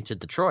return game to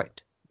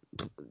Detroit.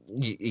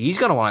 He's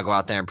going to want to go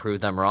out there and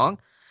prove them wrong.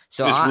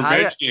 So it's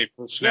revenge game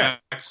for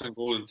Snacks and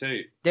Golden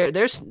Tate.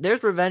 There's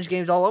revenge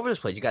games all over this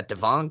place. You got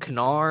Devon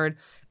Kennard.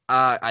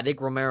 I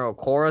think Romero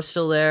Cora's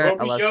still there.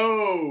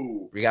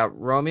 We got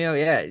Romeo,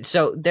 yeah.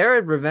 So they're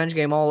a revenge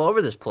game all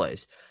over this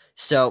place.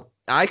 So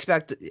I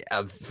expect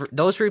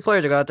those three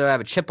players to go out there,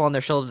 have a chip on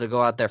their shoulder to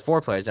go out there. Four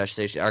players, I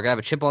should say, are going to have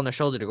a chip on their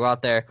shoulder to go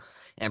out there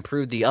and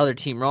prove the other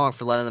team wrong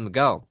for letting them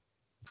go.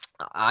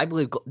 I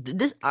believe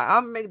this.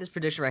 I'm making this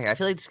prediction right here. I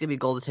feel like this is gonna be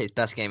Golden Tate's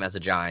best game as a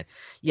Giant.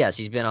 Yes,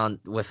 he's been on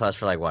with us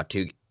for like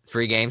 2-3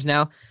 games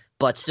now,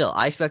 but still,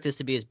 I expect this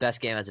to be his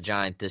best game as a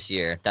Giant this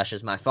year. That's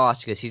just my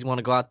thoughts because he's want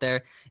to go out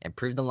there and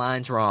prove the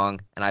Lions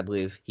wrong, and I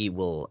believe he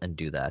will and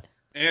do that.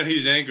 And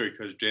he's angry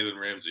because Jalen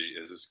Ramsey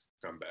is his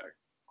comeback.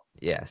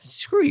 Yeah,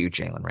 screw you,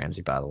 Jalen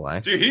Ramsey. By the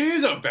way, dude,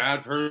 he's a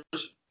bad person.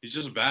 He's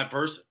just a bad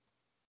person.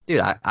 Dude,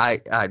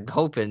 I'm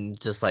hoping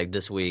just like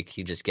this week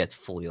he just gets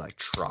fully like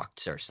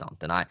trucked or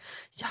something. I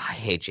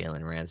hate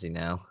Jalen Ramsey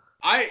now.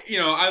 I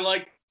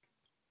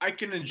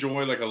can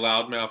enjoy like a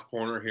loudmouth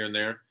corner here and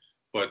there,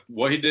 but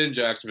what he did in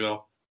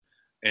Jacksonville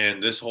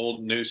and this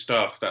whole new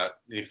stuff that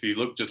if you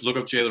look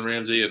up Jalen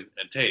Ramsey and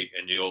Tate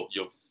and you'll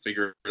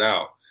figure it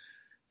out.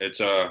 It's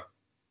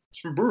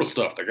some brutal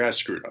stuff. The guy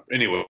screwed up.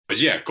 Anyways,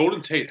 yeah,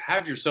 Golden Tate,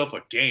 have yourself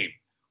a game,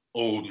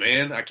 old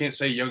man. I can't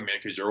say young man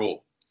because you're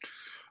old.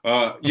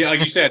 Yeah,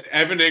 like you said,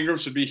 Evan Ingram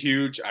should be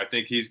huge. I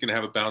think he's going to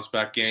have a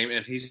bounce-back game,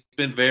 and he's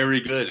been very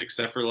good,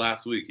 except for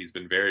last week. He's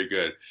been very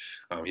good.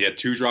 He had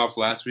 2 drops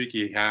last week.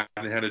 He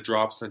hadn't had a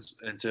drop since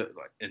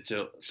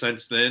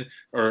then,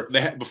 or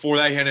before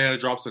that, he hadn't had a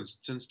drop since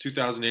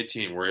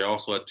 2018, where he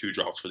also had 2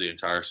 drops for the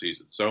entire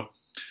season. So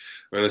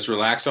let's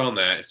relax on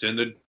that. It's in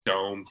the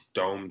dome.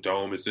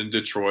 It's in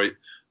Detroit,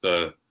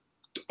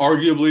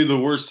 arguably the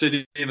worst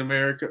city in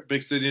America,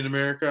 big city in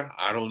America.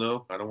 I don't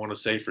know. I don't want to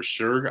say for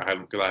sure. I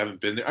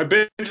haven't been there. I've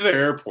been to the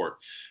airport.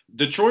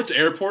 Detroit's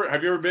airport.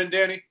 Have you ever been,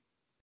 Danny?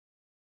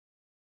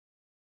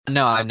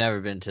 No, I've never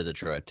been to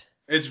Detroit.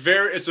 It's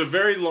a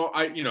very long.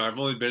 I've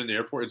only been in the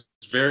airport. It's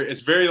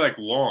very like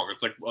long.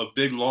 It's like a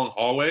big long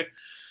hallway,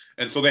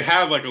 and so they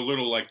have like a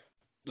little like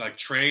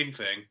train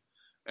thing,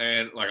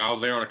 and like I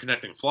was there on a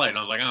connecting flight, and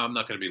I was like, I'm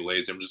not gonna be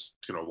lazy. I'm just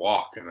gonna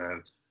walk, and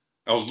then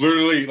I was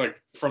literally like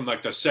from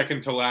like the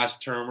second to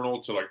last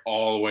terminal to like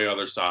all the way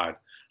other side.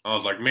 I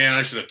was like, man,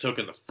 I should have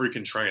taken the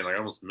freaking train. Like I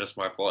almost missed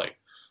my flight.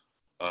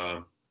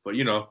 But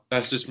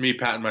that's just me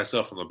patting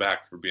myself on the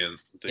back for being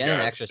the guy an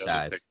that exercise.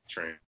 doesn't take the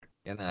train.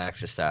 Get an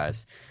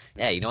exercise.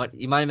 Yeah, you know what?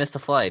 You might have missed the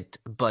flight,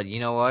 but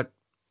you know what?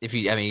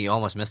 You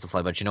almost missed the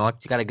flight, but you know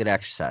what? You got a good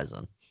exercise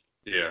on.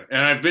 Yeah,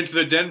 and I've been to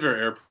the Denver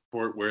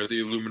airport where the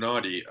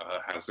Illuminati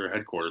has their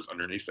headquarters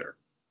underneath there.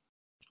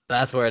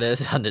 That's where it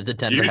is, under the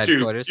Denver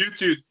headquarters.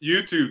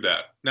 YouTube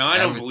that. Now, I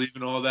don't believe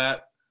in all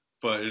that,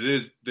 but it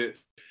is the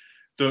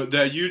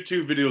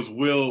YouTube videos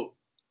will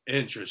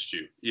interest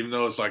you, even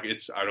though it's like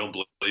I don't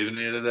believe in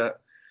any of that.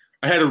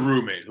 I had a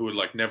roommate who would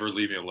like never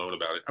leave me alone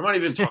about it. I might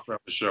even talk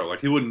about the show.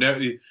 Like he would never.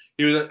 He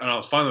was, and I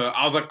was fine.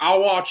 I was like,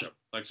 I'll watch him.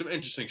 Like some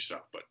interesting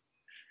stuff. But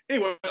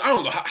anyway, I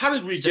don't know. How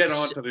did we get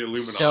onto the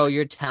Illuminati? So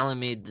you're telling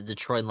me the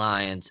Detroit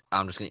Lions?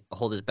 I'm just gonna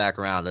hold this back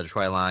around. The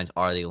Detroit Lions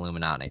are the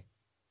Illuminati.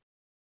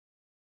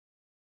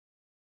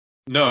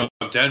 No,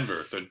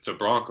 Denver. The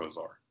Broncos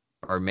are.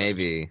 Or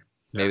maybe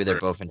they're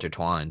both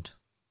intertwined.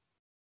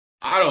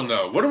 I don't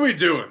know. What are we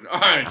doing? All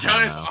right,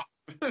 Giants.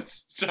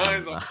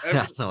 Giants. I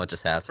don't know what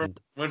just happened.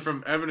 Went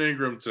from Evan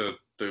Ingram to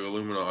the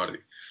Illuminati.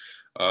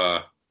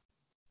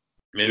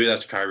 Maybe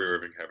that's Kyrie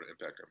Irving having an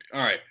impact on me.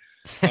 All right.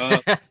 Uh,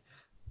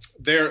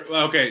 they're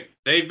okay.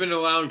 They've been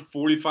allowing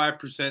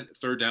 45%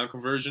 third down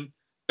conversion.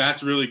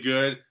 That's really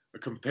good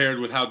compared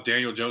with how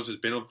Daniel Jones has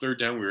been on third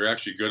down. We were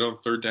actually good on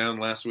third down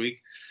last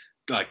week.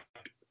 Like,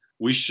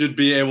 we should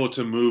be able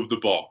to move the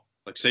ball.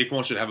 Like,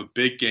 Saquon should have a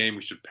big game.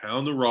 We should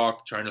pound the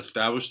rock, trying to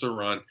establish the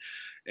run.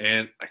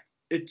 And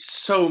it's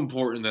so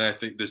important that I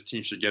think this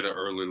team should get an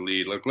early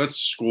lead. Like, let's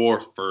score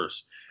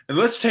first. And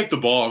let's take the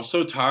ball. I'm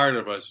so tired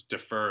of us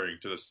deferring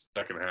to the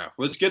second half.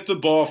 Let's get the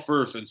ball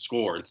first and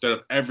score instead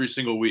of every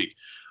single week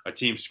a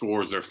team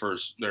scores their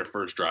first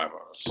drive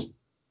on us.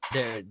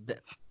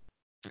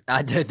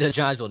 The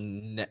Giants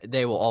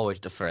they will always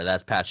defer.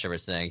 That's Pat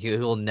Shurmur's thing. He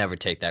will never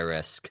take that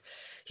risk.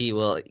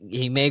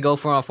 He may go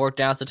for on fourth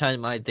down. Sometimes he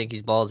might think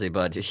he's ballsy,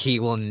 but he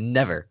will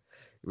never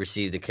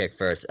receive the kick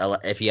first.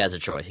 If he has a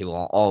choice, he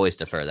will always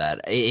defer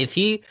that. If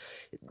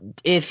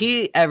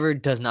he ever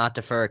does not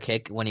defer a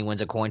kick when he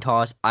wins a coin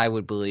toss, I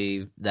would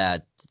believe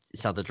that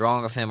something's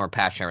wrong with him or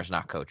Pat Shurmur's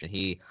not coaching.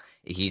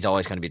 He's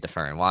always going to be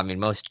deferring. Well, I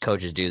mean, most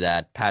coaches do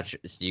that.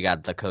 You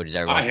got the coaches.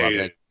 I hate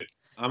it.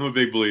 I'm a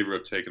big believer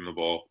of taking the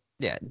ball.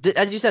 Yeah,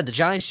 as you said, the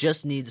Giants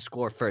just need to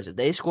score first. If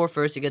they score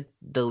first to get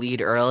the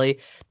lead early,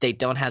 they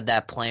don't have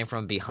that playing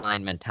from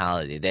behind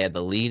mentality. They have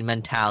the lead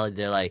mentality.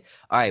 They're like,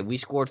 all right, we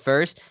scored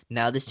first.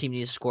 Now this team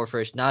needs to score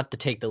first, not to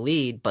take the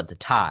lead, but to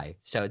tie.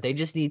 So they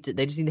just need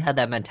to have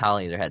that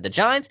mentality in their head. The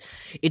Giants,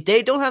 if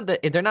they're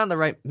not in the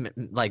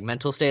right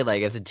mental state,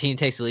 like if the team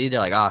takes the lead, they're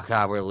like, oh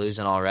god, we're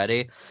losing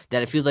already.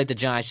 Then it feels like the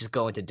Giants just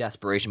go into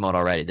desperation mode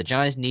already. The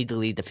Giants need the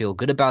lead to feel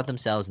good about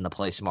themselves and to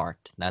play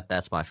smart.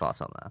 That's my thoughts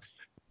on that.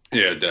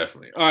 Yeah,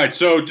 definitely. All right,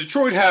 so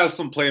Detroit has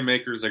some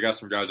playmakers. They got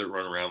some guys that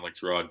run around like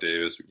Gerard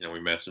Davis.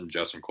 We mentioned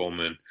Justin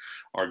Coleman,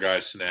 our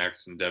guy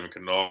Snacks, and Devin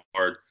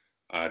Kennard.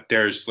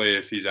 Darius Slay,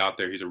 if he's out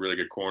there, he's a really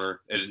good corner.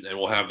 And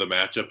we'll have the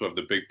matchup of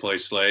the big play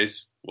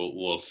slays.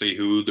 We'll see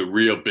who the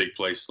real big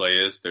play slay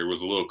is. There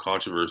was a little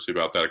controversy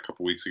about that a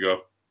couple weeks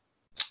ago.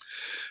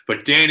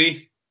 But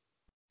Danny,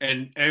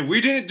 and we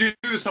didn't do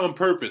this on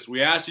purpose.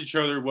 We asked each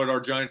other what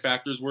our giant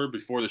factors were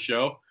before the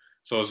show.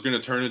 So it's going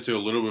to turn into a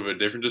little bit of a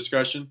different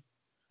discussion.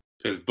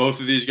 Because both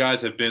of these guys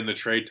have been the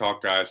trade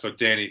talk guys. So,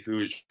 Danny,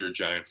 who is your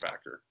giant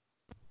factor?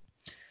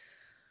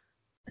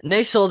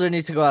 Nate Solder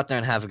needs to go out there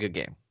and have a good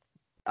game.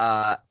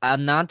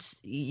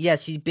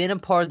 Yes, he's been a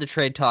part of the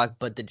trade talk,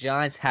 but the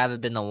Giants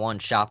haven't been the one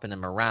shopping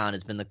him around.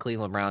 It's been the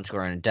Cleveland Browns who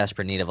are in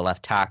desperate need of a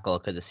left tackle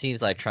because it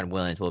seems like Trent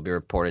Williams will be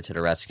reported to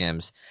the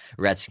Redskins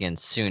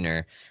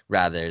sooner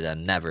rather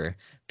than never.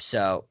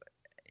 So,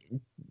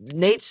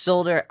 Nate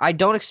Solder, I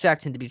don't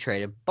expect him to be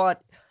traded,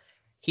 but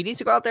he needs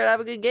to go out there and have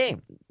a good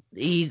game.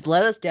 He's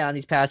let us down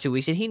these past 2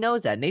 weeks, and he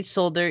knows that. Nate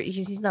Solder,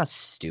 he's not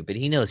stupid.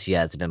 He knows he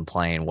hasn't been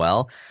playing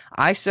well.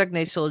 I expect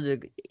Nate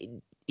Solder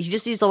he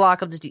just needs to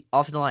lock up this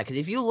offensive line. Because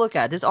if you look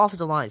at it, this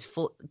offensive line is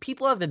full.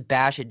 People have been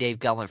bashing Dave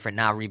Gettleman for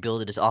not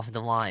rebuilding this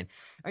offensive line.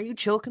 Are you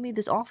joking me?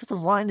 This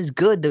offensive line is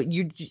good.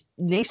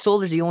 Nate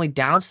Solder's the only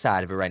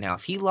downside of it right now.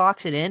 If he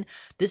locks it in,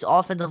 this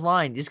offensive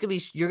line,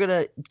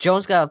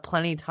 Jones got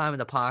plenty of time in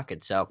the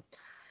pocket. So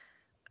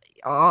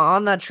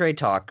on that trade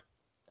talk,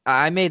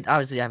 I made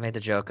the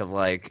joke of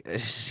like,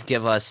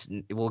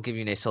 we'll give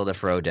you Nate Solder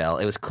for Odell.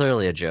 It was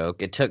clearly a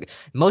joke.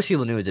 Most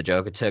people knew it was a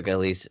joke. It took at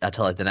least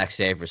until like the next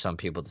day for some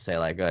people to say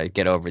like,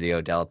 get over the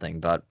Odell thing.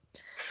 But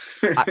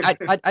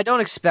I don't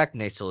expect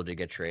Nate Solder to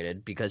get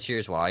traded because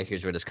here's why.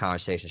 Here's where this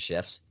conversation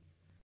shifts.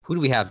 Who do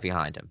we have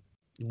behind him?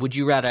 Would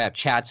you rather have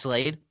Chad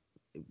Slade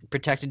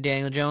protecting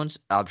Daniel Jones?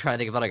 I'm trying to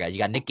think of other guys. You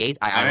got Nick Gates.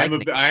 I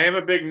am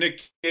a big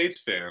Nick Gates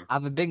fan.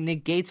 I'm a big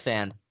Nick Gates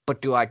fan,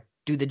 but do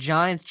the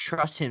Giants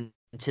trust him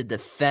to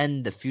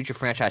defend the future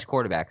franchise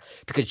quarterback?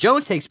 Because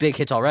Jones takes big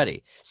hits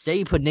already. Say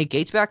you put Nick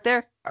Gates back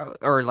there,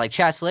 or like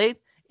Chad Slade,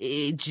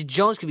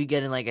 Jones could be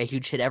getting like a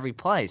huge hit every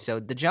play.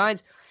 So the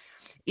Giants,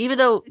 even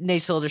though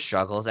Nate Solder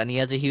struggles and he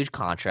has a huge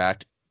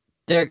contract,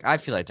 I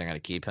feel like they're going to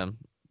keep him.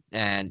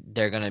 And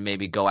they're going to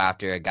maybe go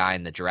after a guy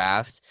in the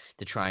draft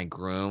to try and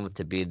groom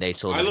to be Nate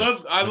Solder.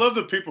 I love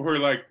the people who are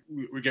like,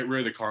 we get rid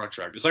of the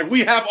contract. It's like, we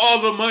have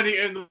all the money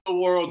in the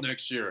world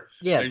next year.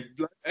 Yeah.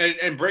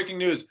 And breaking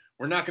news,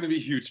 we're not going to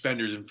be huge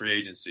spenders in free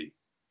agency.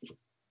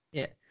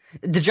 Yeah.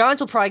 The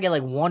Giants will probably get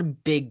like one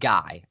big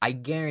guy. I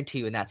guarantee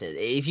you, and that's it.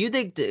 If you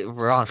think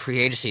we're on free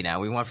agency now,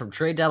 we went from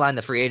trade deadline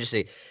to free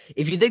agency.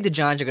 If you think the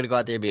Giants are going to go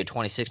out there and be a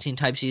 2016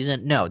 type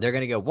season, no. They're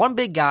going to get one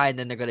big guy, and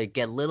then they're going to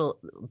get little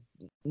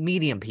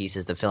medium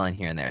pieces to fill in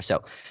here and there.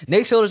 So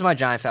Nate Solder is my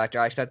Giant factor.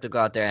 I expect to go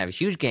out there and have a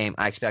huge game.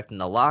 I expect him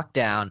to lock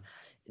down.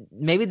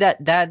 Maybe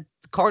that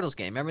Cardinals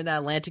game. Remember that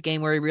Atlanta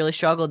game where he really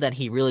struggled? Then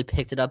he really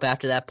picked it up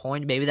after that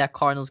point. Maybe that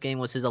Cardinals game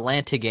was his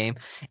Atlanta game.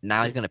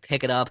 Now he's going to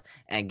pick it up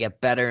and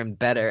get better and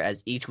better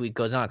as each week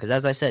goes on. Because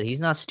as I said, he's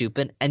not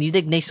stupid. And you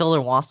think Nate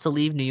Solder wants to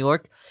leave New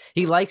York?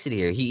 He likes it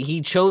here.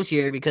 He chose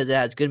here because it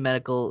has good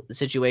medical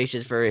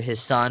situations for his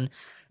son.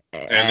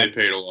 And they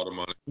paid a lot of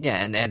money.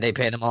 Yeah, and they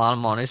paid him a lot of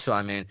money. So,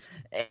 I mean,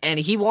 and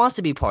he wants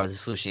to be part of the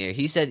solution here.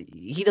 He said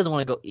he doesn't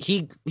want to go.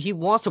 He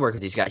wants to work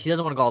with these guys. He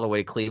doesn't want to go all the way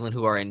to Cleveland,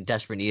 who are in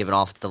desperate need of an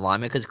offensive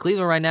lineman. Because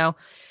Cleveland right now,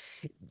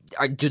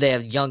 do they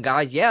have young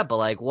guys? Yeah, but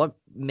like, what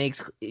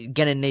makes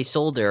getting Nate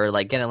Solder or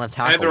like getting left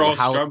tackle. And they're all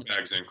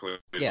scumbags in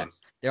Cleveland. Yeah,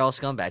 they're all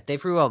scumbags. They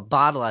threw a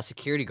bottle at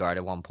security guard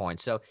at one point.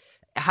 So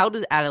how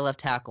does adding left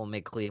tackle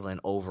make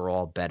Cleveland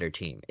overall better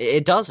team?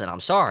 It doesn't.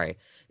 I'm sorry.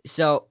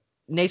 So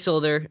Nate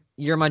Solder,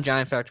 you're my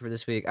giant factor for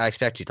this week. I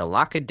expect you to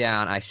lock it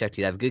down. I expect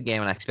you to have a good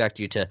game, and I expect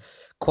you to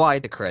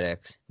quiet the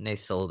critics. Nate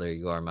Solder,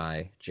 you are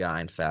my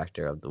giant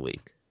factor of the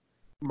week.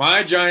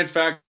 My giant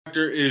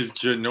factor is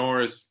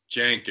Janoris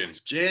Jenkins.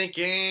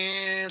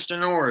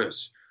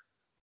 Janoris.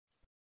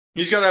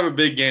 He's going to have a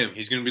big game.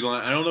 He's going to be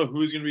I don't know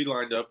who's going to be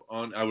lined up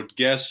on. I would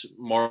guess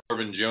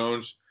Marvin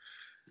Jones.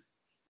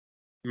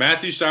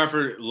 Matthew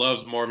Stafford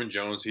loves Marvin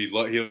Jones.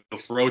 He'll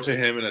throw to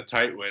him in a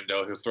tight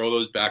window. He'll throw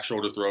those back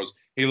shoulder throws.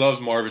 He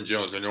loves Marvin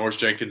Jones. And Janoris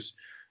Jenkins,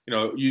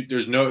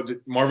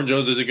 Marvin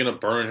Jones isn't going to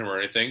burn him or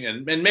anything.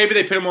 And maybe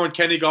they put him on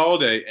Kenny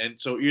Golladay. And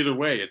so either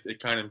way, it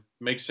kind of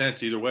makes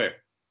sense either way.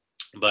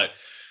 But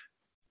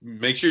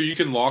make sure you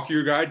can lock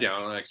your guy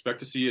down. I expect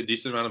to see a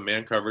decent amount of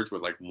man coverage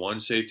with like one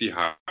safety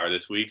high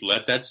this week.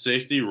 Let that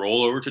safety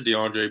roll over to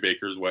DeAndre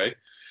Baker's way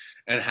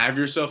and have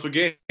yourself a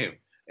game.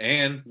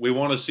 And we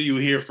want to see you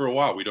here for a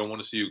while. We don't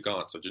want to see you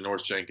gone. So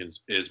Janoris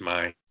Jenkins is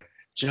my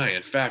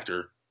giant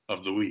factor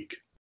of the week.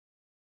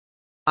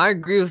 I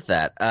agree with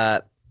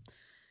that.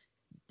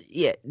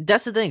 Yeah,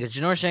 that's the thing, because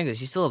Janoris Jenkins,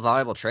 he's still a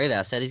valuable trade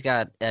asset. He's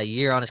got a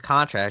year on his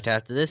contract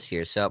after this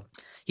year. So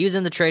he was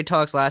in the trade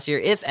talks last year.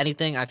 If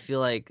anything, I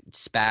feel like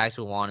Spags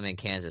would want him in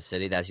Kansas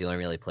City. That's the only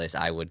really place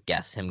I would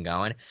guess him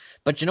going.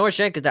 But Janoris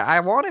Jenkins, I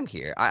want him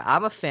here.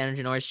 I'm a fan of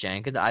Janoris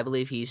Jenkins. I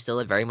believe he's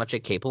still very much a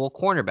capable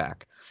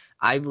cornerback.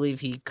 I believe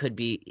he could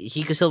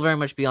still very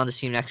much be on the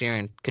team next year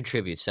and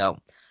contribute. So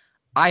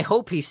I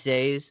hope he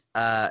stays.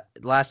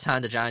 Last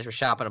time the Giants were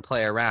shopping a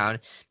player around,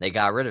 they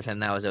got rid of him.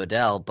 That was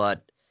Odell.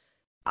 But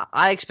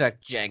I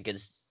expect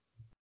Jenkins,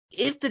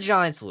 if the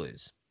Giants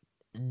lose,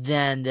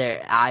 then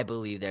I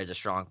believe there's a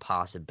strong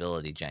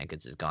possibility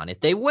Jenkins is gone.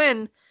 If they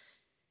win,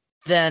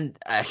 then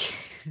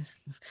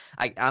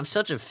I'm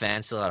such a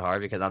fan still at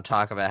heart, because I'm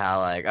talking about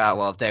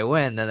how if they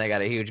win, then they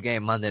got a huge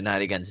game Monday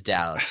night against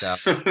Dallas. So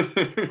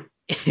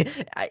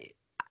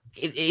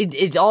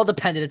it's all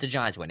dependent if the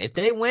Giants win. If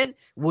they win,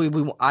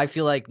 I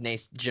feel like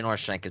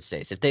Janoris Jenkins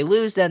stays. If they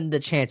lose, then the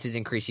chances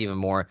increase even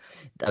more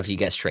if he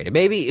gets traded.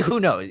 Maybe,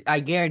 who knows? I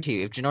guarantee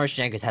you, if Janoris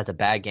Jenkins has a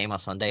bad game on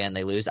Sunday and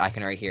they lose, I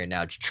can already hear it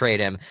now. Trade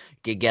him,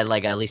 get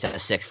like at least a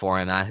 6 for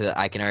him.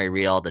 I can already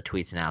read all the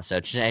tweets now. So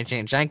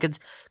Jenkins,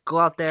 go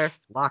out there,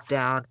 lock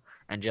down,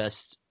 and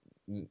just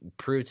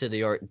prove to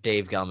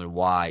Dave Gettleman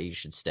why you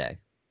should stay.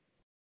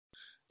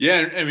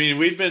 Yeah, I mean,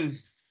 we've been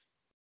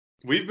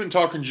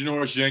talking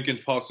Janoris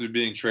Jenkins possibly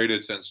being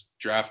traded since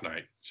draft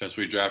night, since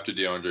we drafted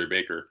DeAndre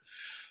Baker,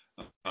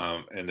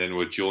 and then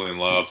with Julian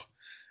Love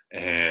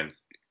and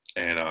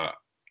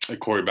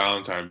Corey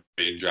Ballantyne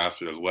being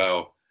drafted as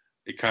well,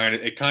 it kind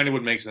of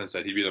would make sense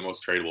that he'd be the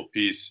most tradable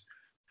piece.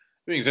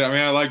 Being said, I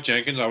mean, I like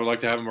Jenkins. I would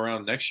like to have him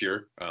around next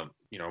year,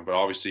 but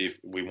obviously if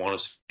we want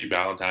to see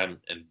Ballantyne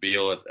and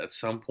Beal at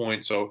some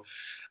point. So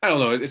I don't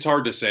know. It's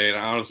hard to say, and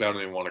honestly, I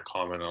don't even want to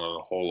comment on it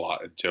a whole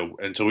lot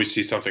until we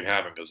see something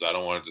happen, because I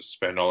don't want to just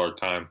spend all our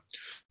time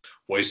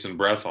wasting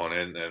breath on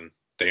it, and then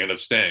they end up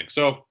staying.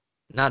 So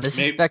this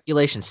is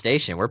speculation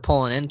station. We're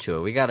pulling into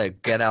it. We got to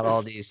get out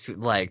all these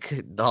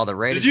all the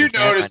Raiders. Did you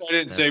notice I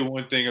didn't say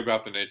one thing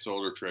about the Nate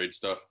Solder trade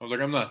stuff? I was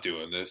like, I'm not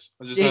doing this.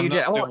 I'm not doing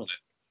it.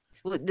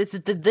 Well, the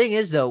thing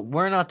is, though,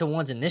 we're not the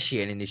ones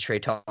initiating these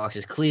trade talks.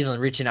 It's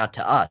Cleveland reaching out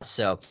to us.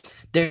 So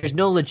there's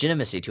no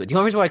legitimacy to it. The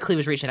only reason why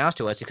Cleveland's reaching out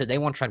to us is because they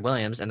want Trent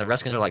Williams, and the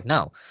Redskins are like,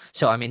 no.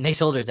 So, I mean, Nate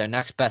Solder is their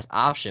next best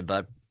option,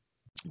 but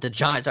the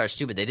Giants are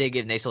stupid. They did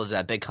give Nate Solder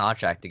that big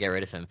contract to get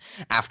rid of him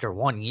after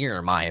 1 year,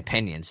 in my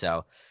opinion.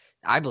 So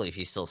I believe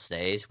he still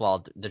stays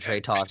while the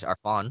trade talks are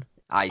fun.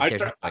 There's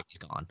no way he's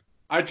gone.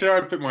 I try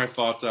to put my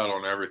thoughts out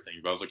on everything,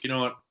 but I was like, you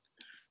know what?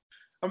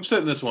 I'm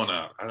sitting this one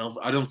out.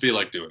 I don't feel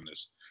like doing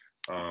this.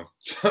 So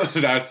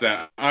that's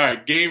that. All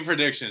right, game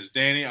predictions.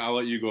 Danny, I'll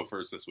let you go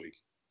first this week.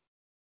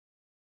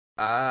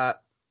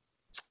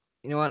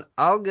 You know what?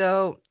 I'll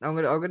go. I'm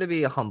gonna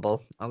be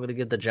humble. I'm gonna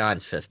give the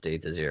Giants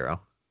 50-0. All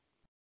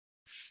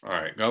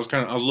right. I was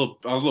a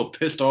little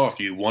pissed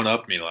off. You one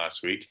up me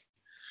last week.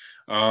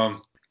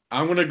 I'm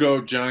gonna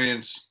go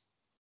Giants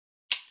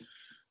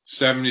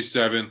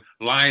 77,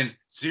 Lions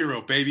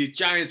 0, baby.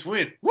 Giants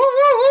win. Woo woo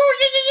woo!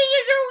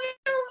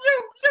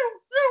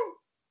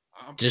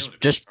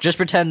 Just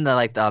pretend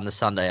that on the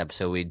Sunday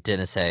episode we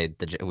didn't say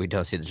we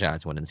don't see the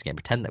Giants winning this game.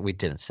 Pretend that we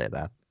didn't say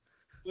that.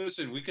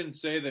 Listen, we can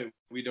say that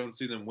we don't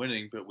see them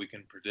winning, but we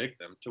can predict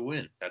them to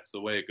win. That's the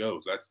way it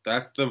goes.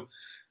 That's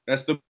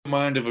the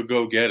mind of a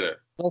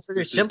go-getter. Well, for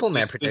your simple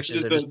man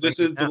predictions, this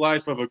is the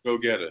life of a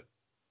go-getter.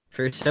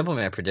 For your simple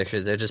man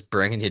predictions, they're just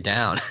bringing you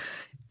down.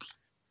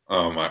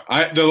 Oh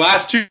my! The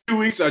last 2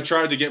 weeks, I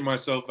tried to get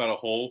myself out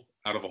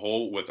of a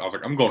hole with. I was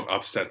like, I'm going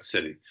upset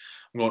city.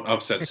 I'm going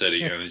upset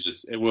city, and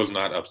it was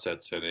not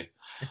upset city.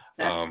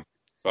 So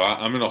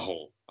I'm in a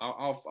hole.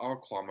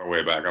 I'll claw my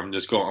way back. I'm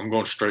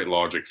going straight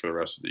logic for the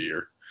rest of the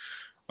year.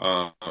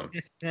 All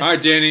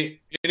right,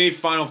 Danny. Any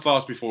final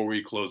thoughts before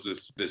we close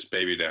this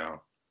baby down?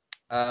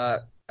 I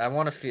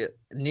want to feel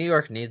New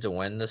York needs a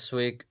win this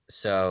week.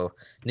 So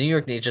New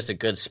York needs just a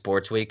good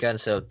sports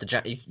weekend. So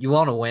if you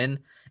want to win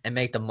and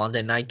make the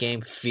Monday night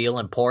game feel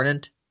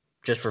important,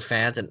 just for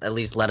fans, and at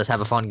least let us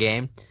have a fun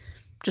game.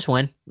 Just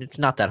win. It's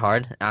not that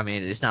hard. I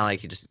mean, it's not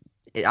like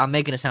I'm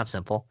making it sound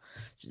simple.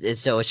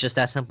 It's just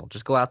that simple.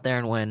 Just go out there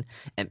and win,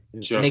 and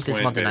make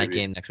this Monday night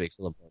game next week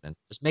feel important.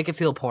 Just make it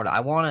feel important. I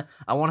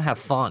wanna have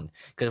fun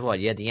because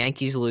you had the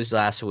Yankees lose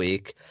last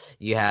week,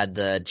 you had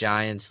the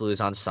Giants lose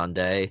on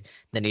Sunday,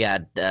 then you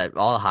had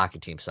all the hockey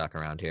teams suck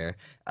around here.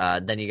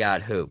 Then you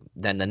got who?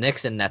 Then the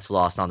Knicks and Nets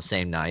lost on the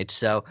same night.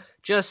 So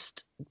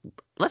just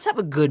let's have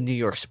a good New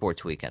York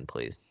sports weekend,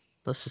 please.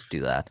 Let's just do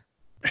that.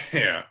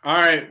 Yeah. All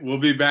right. We'll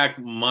be back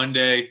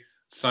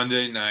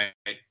Sunday night,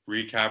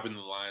 recapping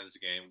the Lions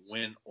game,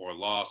 win or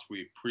loss.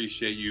 We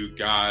appreciate you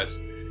guys.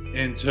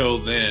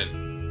 Until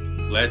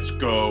then, let's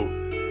go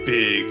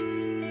Big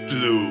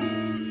Blue.